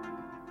 Nothing?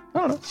 I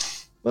don't know.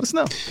 Let us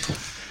know.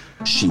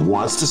 She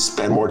wants to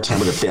spend more time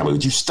with her family.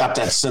 Would you stop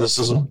that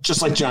cynicism?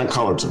 Just like John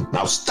Cullerton.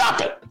 Now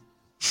stop it.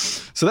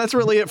 So that's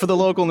really it for the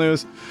local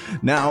news.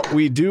 Now,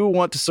 we do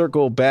want to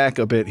circle back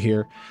a bit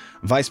here.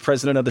 Vice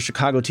President of the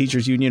Chicago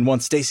Teachers Union, one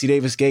Stacey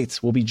Davis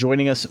Gates, will be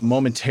joining us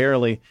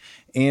momentarily.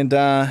 And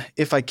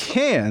if I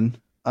can,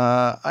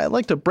 I'd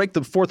like to break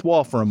the fourth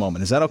wall for a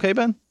moment. Is that okay,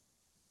 Ben?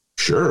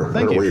 Sure.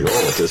 Thank you. Where are you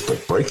going with this,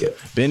 but break it.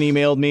 Ben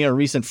emailed me a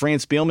recent Fran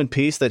Spielman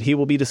piece that he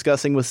will be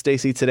discussing with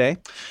Stacey today.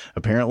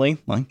 Apparently,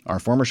 our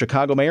former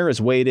Chicago mayor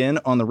has weighed in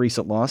on the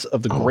recent loss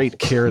of the great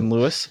Karen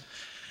Lewis.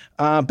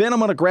 Ben, I'm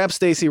going to grab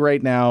Stacey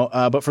right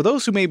now. But for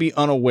those who may be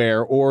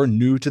unaware or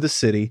new to the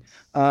city,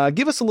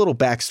 give us a little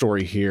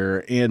backstory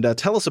here and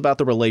tell us about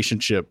the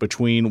relationship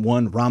between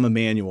one Rahm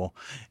Emanuel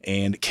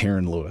and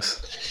Karen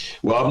Lewis.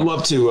 Well, I'd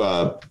love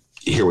to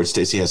hear what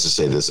Stacey has to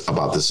say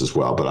about this as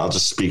well, but I'll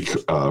just speak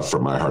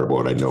from my heart about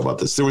what I know about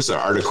this. There was an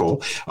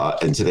article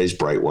in today's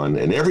Bright One,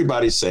 and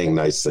everybody's saying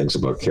nice things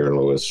about Karen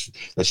Lewis.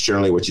 That's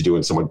generally what you do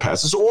when someone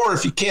passes. Or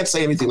if you can't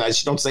say anything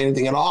nice, you don't say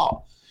anything at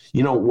all.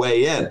 You don't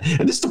weigh in.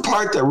 And this is the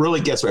part that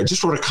really gets me. I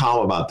just wrote a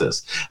column about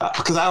this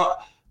because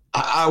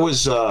I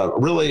was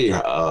really,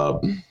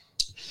 it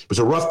was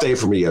a rough day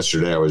for me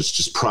yesterday. I was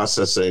just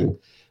processing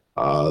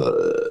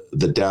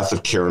the death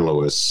of Karen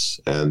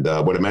Lewis and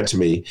what it meant to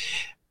me.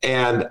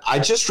 And I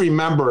just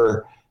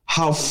remember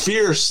how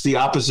fierce the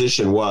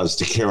opposition was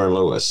to Karen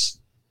Lewis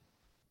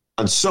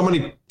on so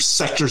many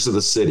sectors of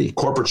the city,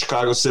 corporate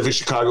Chicago, civic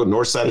Chicago,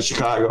 north side of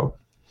Chicago,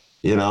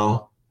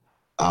 the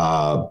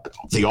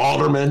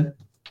aldermen.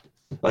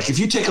 Like if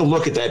you take a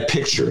look at that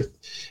picture,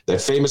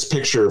 that famous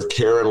picture of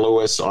Karen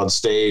Lewis on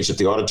stage at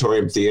the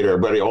Auditorium Theater,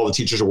 all the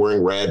teachers are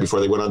wearing red before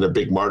they went on their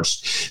big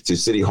march to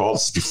City Hall,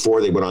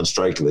 before they went on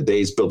strike in the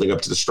days building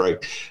up to the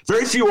strike.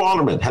 Very few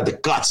aldermen had the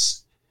guts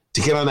to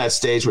get on that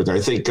stage with her.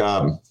 I think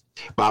Bob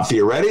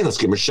Fioretti, let's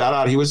give him a shout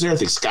out. He was there. I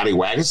think Scotty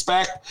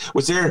Wagensback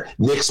was there.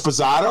 Nick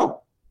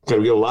Spazzato.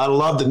 Going to give a lot of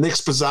love to Nick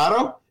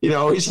Spazzato.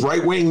 He's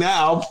right wing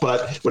now,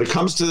 but when it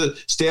comes to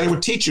standing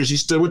with teachers, he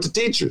stood with the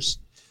teachers.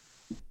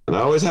 And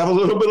I always have a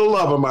little bit of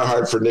love in my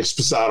heart for Nick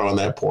Spazzato on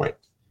that point.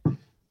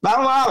 Not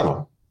a lot of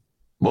them.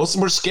 Most of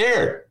them were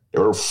scared.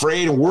 They were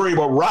afraid and worried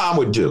what Rahm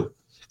would do,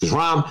 because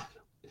Rahm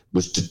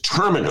was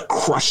determined to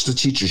crush the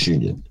teachers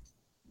union.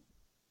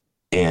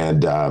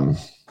 And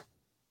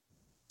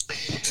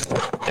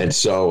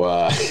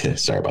so,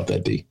 sorry about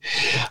that, D.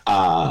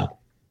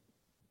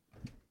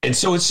 And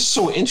so it's just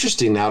so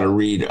interesting now to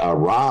read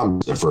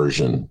Rahm's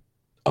version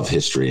of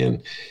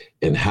history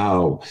and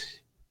how,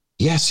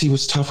 yes, he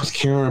was tough with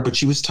Karen, but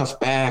she was tough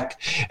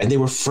back, and they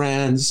were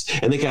friends,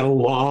 and they got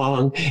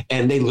along,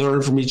 and they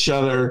learned from each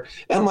other.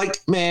 And I'm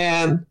like,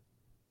 man,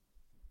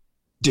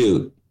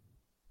 dude,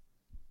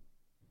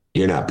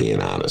 you're not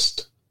being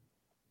honest.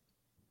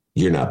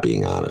 You're not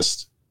being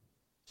honest.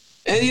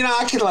 And,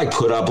 I can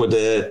put up with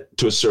it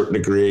to a certain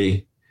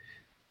degree,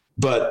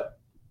 but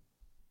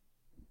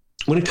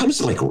when it comes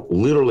to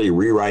literally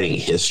rewriting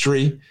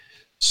history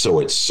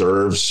so it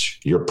serves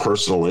your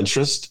personal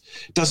interest,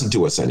 it doesn't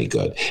do us any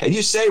good. And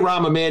you say,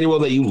 Rahm Emanuel,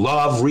 that you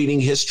love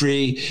reading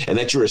history and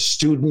that you're a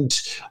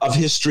student of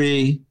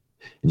history,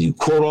 and you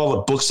quote all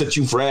the books that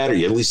you've read, or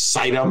you at least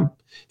cite them.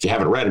 If you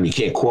haven't read them, you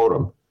can't quote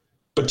them.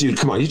 But dude,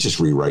 come on, you're just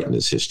rewriting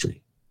this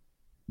history.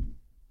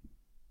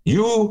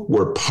 You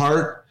were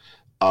part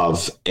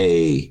of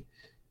a,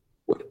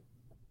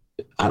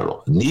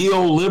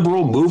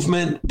 neoliberal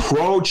movement,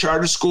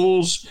 pro-charter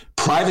schools,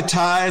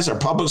 privatize our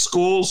public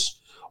schools,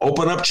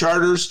 open up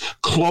charters,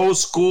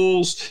 close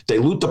schools,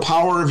 dilute the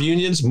power of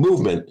unions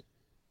movement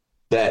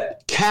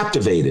that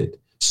captivated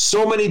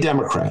so many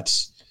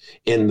Democrats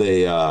in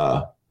the,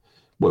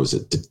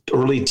 the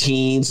early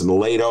teens and the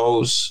late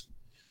O's.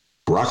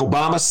 Barack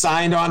Obama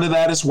signed on to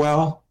that as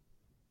well.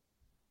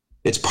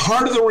 It's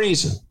part of the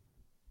reason.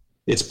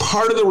 It's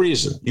part of the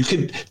reason. You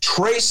can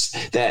trace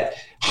that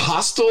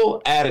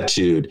hostile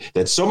attitude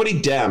that so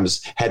many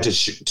Dems had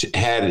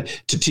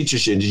to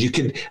teachers unions. You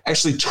can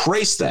actually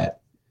trace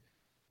that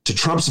to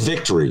Trump's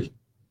victory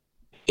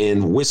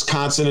in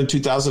Wisconsin in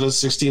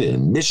 2016 and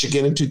in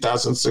Michigan in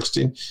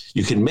 2016.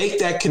 You can make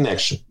that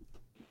connection.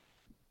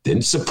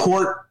 Didn't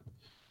support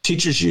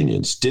teachers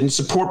unions, didn't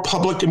support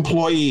public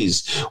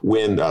employees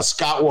when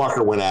Scott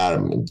Walker went at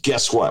them. And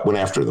guess what? Went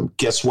after them.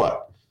 Guess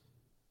what?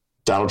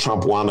 Donald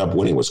Trump wound up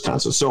winning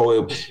Wisconsin.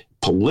 So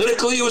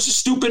politically, it was a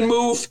stupid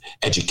move.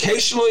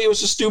 Educationally, it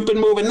was a stupid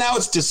move. And now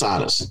it's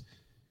dishonest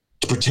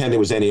to pretend it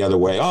was any other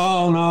way.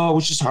 Oh, no, it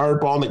was just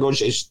hardball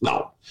negotiations.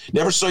 No,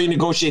 never saw you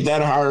negotiate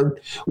that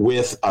hard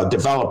with a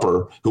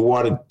developer who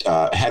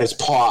had his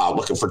paw out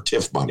looking for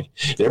TIF money.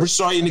 Never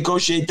saw you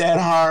negotiate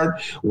that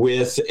hard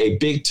with a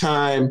big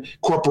time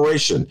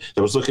corporation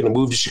that was looking to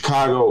move to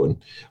Chicago and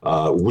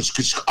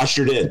which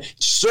ushered in.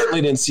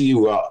 Certainly didn't see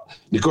you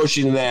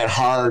negotiating that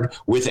hard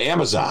with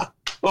Amazon.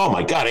 Oh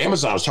my God,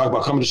 Amazon was talking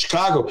about coming to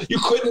Chicago. You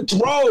couldn't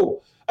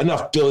throw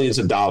enough billions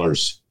of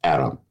dollars at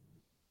them.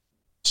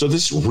 So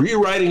this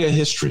rewriting of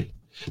history,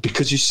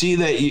 because you see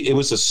that it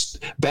was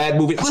a bad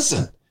movie.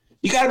 Listen,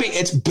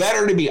 it's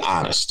better to be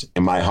honest,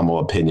 in my humble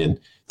opinion,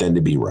 than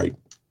to be right.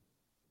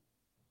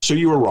 So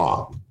you were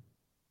wrong.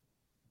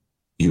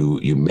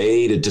 You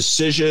made a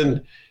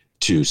decision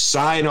to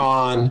sign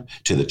on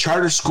to the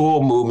charter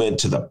school movement,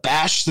 to the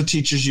bash the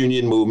teachers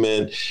union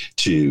movement,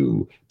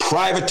 to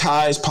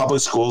privatize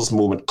public schools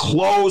movement,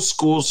 close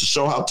schools to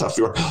show how tough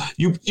you are.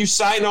 You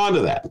signed on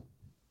to that.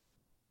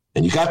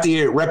 And you got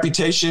the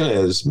reputation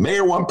as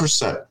Mayor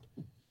 1%.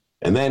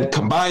 And then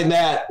combine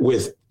that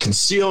with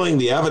concealing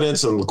the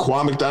evidence on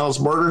Laquan McDonald's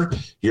murder,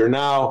 you're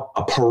now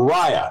a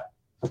pariah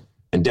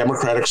in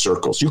Democratic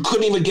circles. You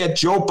couldn't even get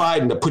Joe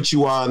Biden to put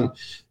you in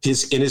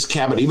his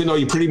cabinet, even though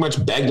you pretty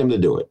much begged him to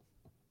do it.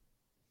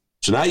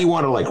 So now you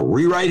want to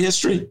rewrite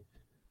history?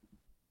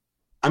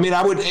 I mean,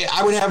 I would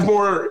have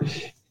more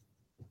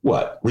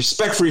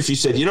respect for you if you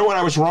said, you know what,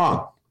 I was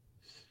wrong.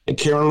 and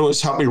Karen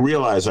Lewis helped me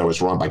realize I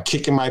was wrong by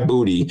kicking my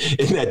booty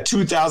in that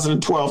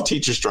 2012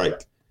 teacher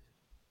strike.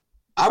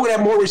 I would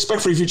have more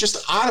respect for you if you're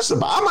just honest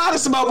about it. I'm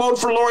honest about voting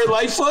for Lori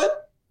Lightfoot.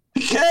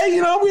 Okay,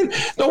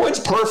 no one's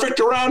perfect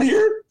around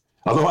here.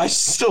 Although I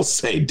still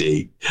say,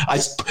 D,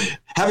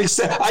 having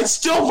said, I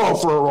still vote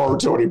for Aurora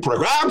Tony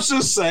program. I'm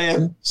just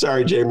saying.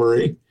 Sorry, Jay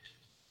Marie.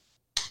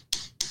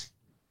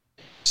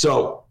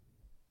 So,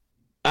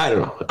 I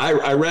don't know.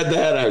 I read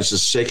that. I was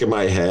just shaking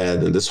my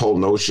head. And this whole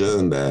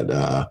notion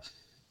that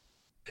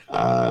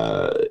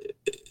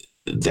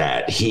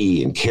that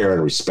he and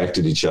Karen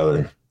respected each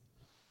other.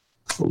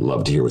 I'd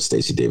love to hear what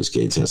Stacey Davis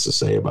Gates has to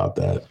say about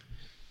that.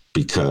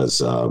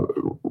 Because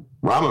Rahm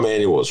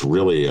Emanuel was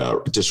really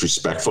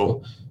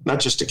disrespectful, not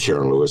just to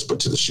Karen Lewis, but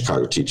to the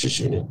Chicago Teachers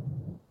Union,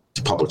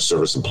 to public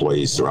service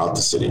employees throughout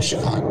the city of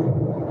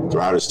Chicago,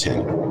 throughout his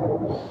tenure.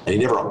 And he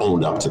never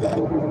owned up to that.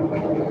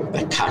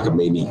 That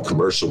cockamamie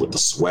commercial with the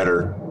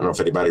sweater. I don't know if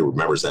anybody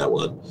remembers that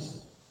one.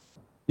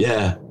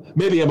 Yeah,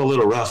 maybe I'm a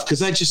little rough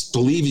because I just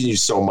believe in you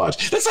so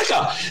much.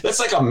 That's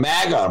like a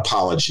MAGA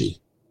apology.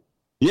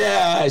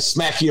 Yeah, I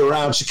smack you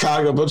around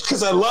Chicago, but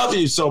because I love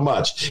you so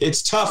much.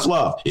 It's tough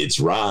love. It's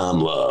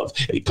Rahm love.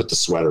 And he put the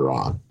sweater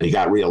on. And he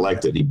got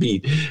reelected. He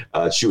beat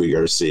Chuy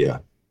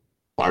Garcia,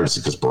 largely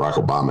because Barack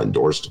Obama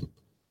endorsed him.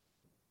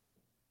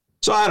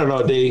 So I don't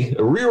know, D.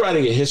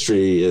 Rewriting a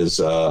history is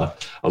a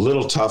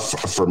little tough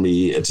for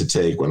me to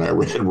take when I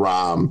read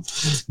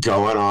Rahm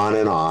going on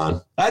and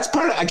on. That's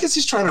part of, I guess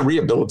he's trying to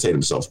rehabilitate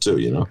himself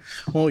too,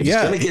 Well, he's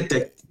yeah. going to get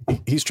that.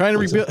 He's trying to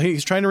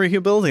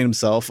rehabilitate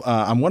himself.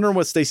 I'm wondering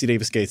what Stacey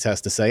Davis Gates has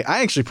to say.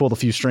 I actually pulled a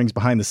few strings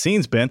behind the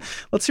scenes, Ben.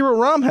 Let's hear what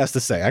Rahm has to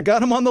say. I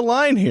got him on the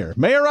line here.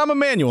 Mayor Rahm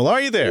Emanuel, are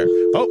you there?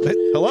 Oh,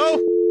 hello?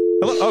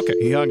 Hello? Okay,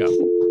 he hung up.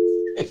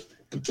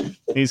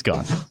 He's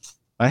gone.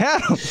 I had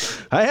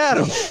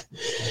him.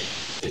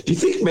 Do you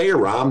think Mayor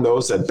Rahm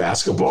knows that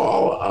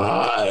basketball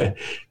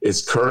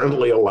is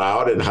currently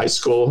allowed in high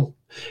school?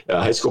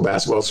 High school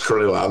basketball is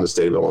currently allowed in the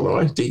state of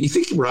Illinois. Do you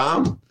think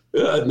Rahm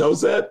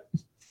knows that?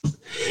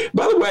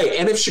 By the way,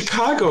 and if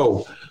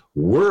Chicago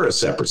were a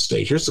separate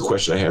state, here's the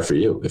question I have for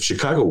you. If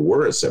Chicago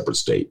were a separate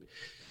state,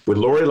 would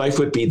Lori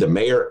Lightfoot be the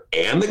mayor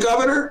and the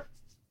governor?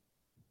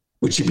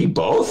 Would she be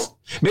both?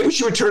 Maybe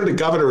she would turn the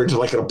governor into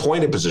like an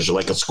appointed position,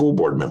 like a school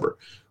board member.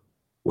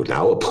 Would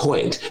now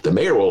appoint. The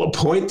mayor will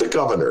appoint the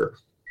governor.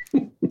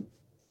 All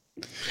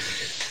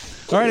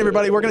right,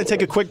 everybody, we're going to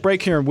take a quick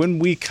break here. When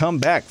we come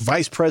back,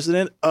 Vice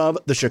President of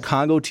the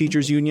Chicago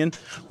Teachers Union,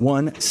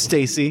 one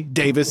Stacey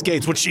Davis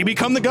Gates. Would she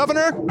become the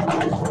governor?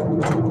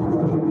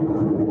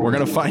 We're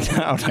going to find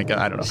out.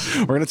 I don't know.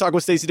 We're going to talk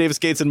with Stacey Davis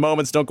Gates in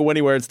moments. Don't go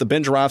anywhere. It's the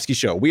Ben Joravsky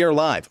Show. We are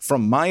live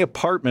from my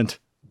apartment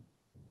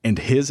and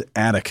his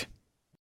attic.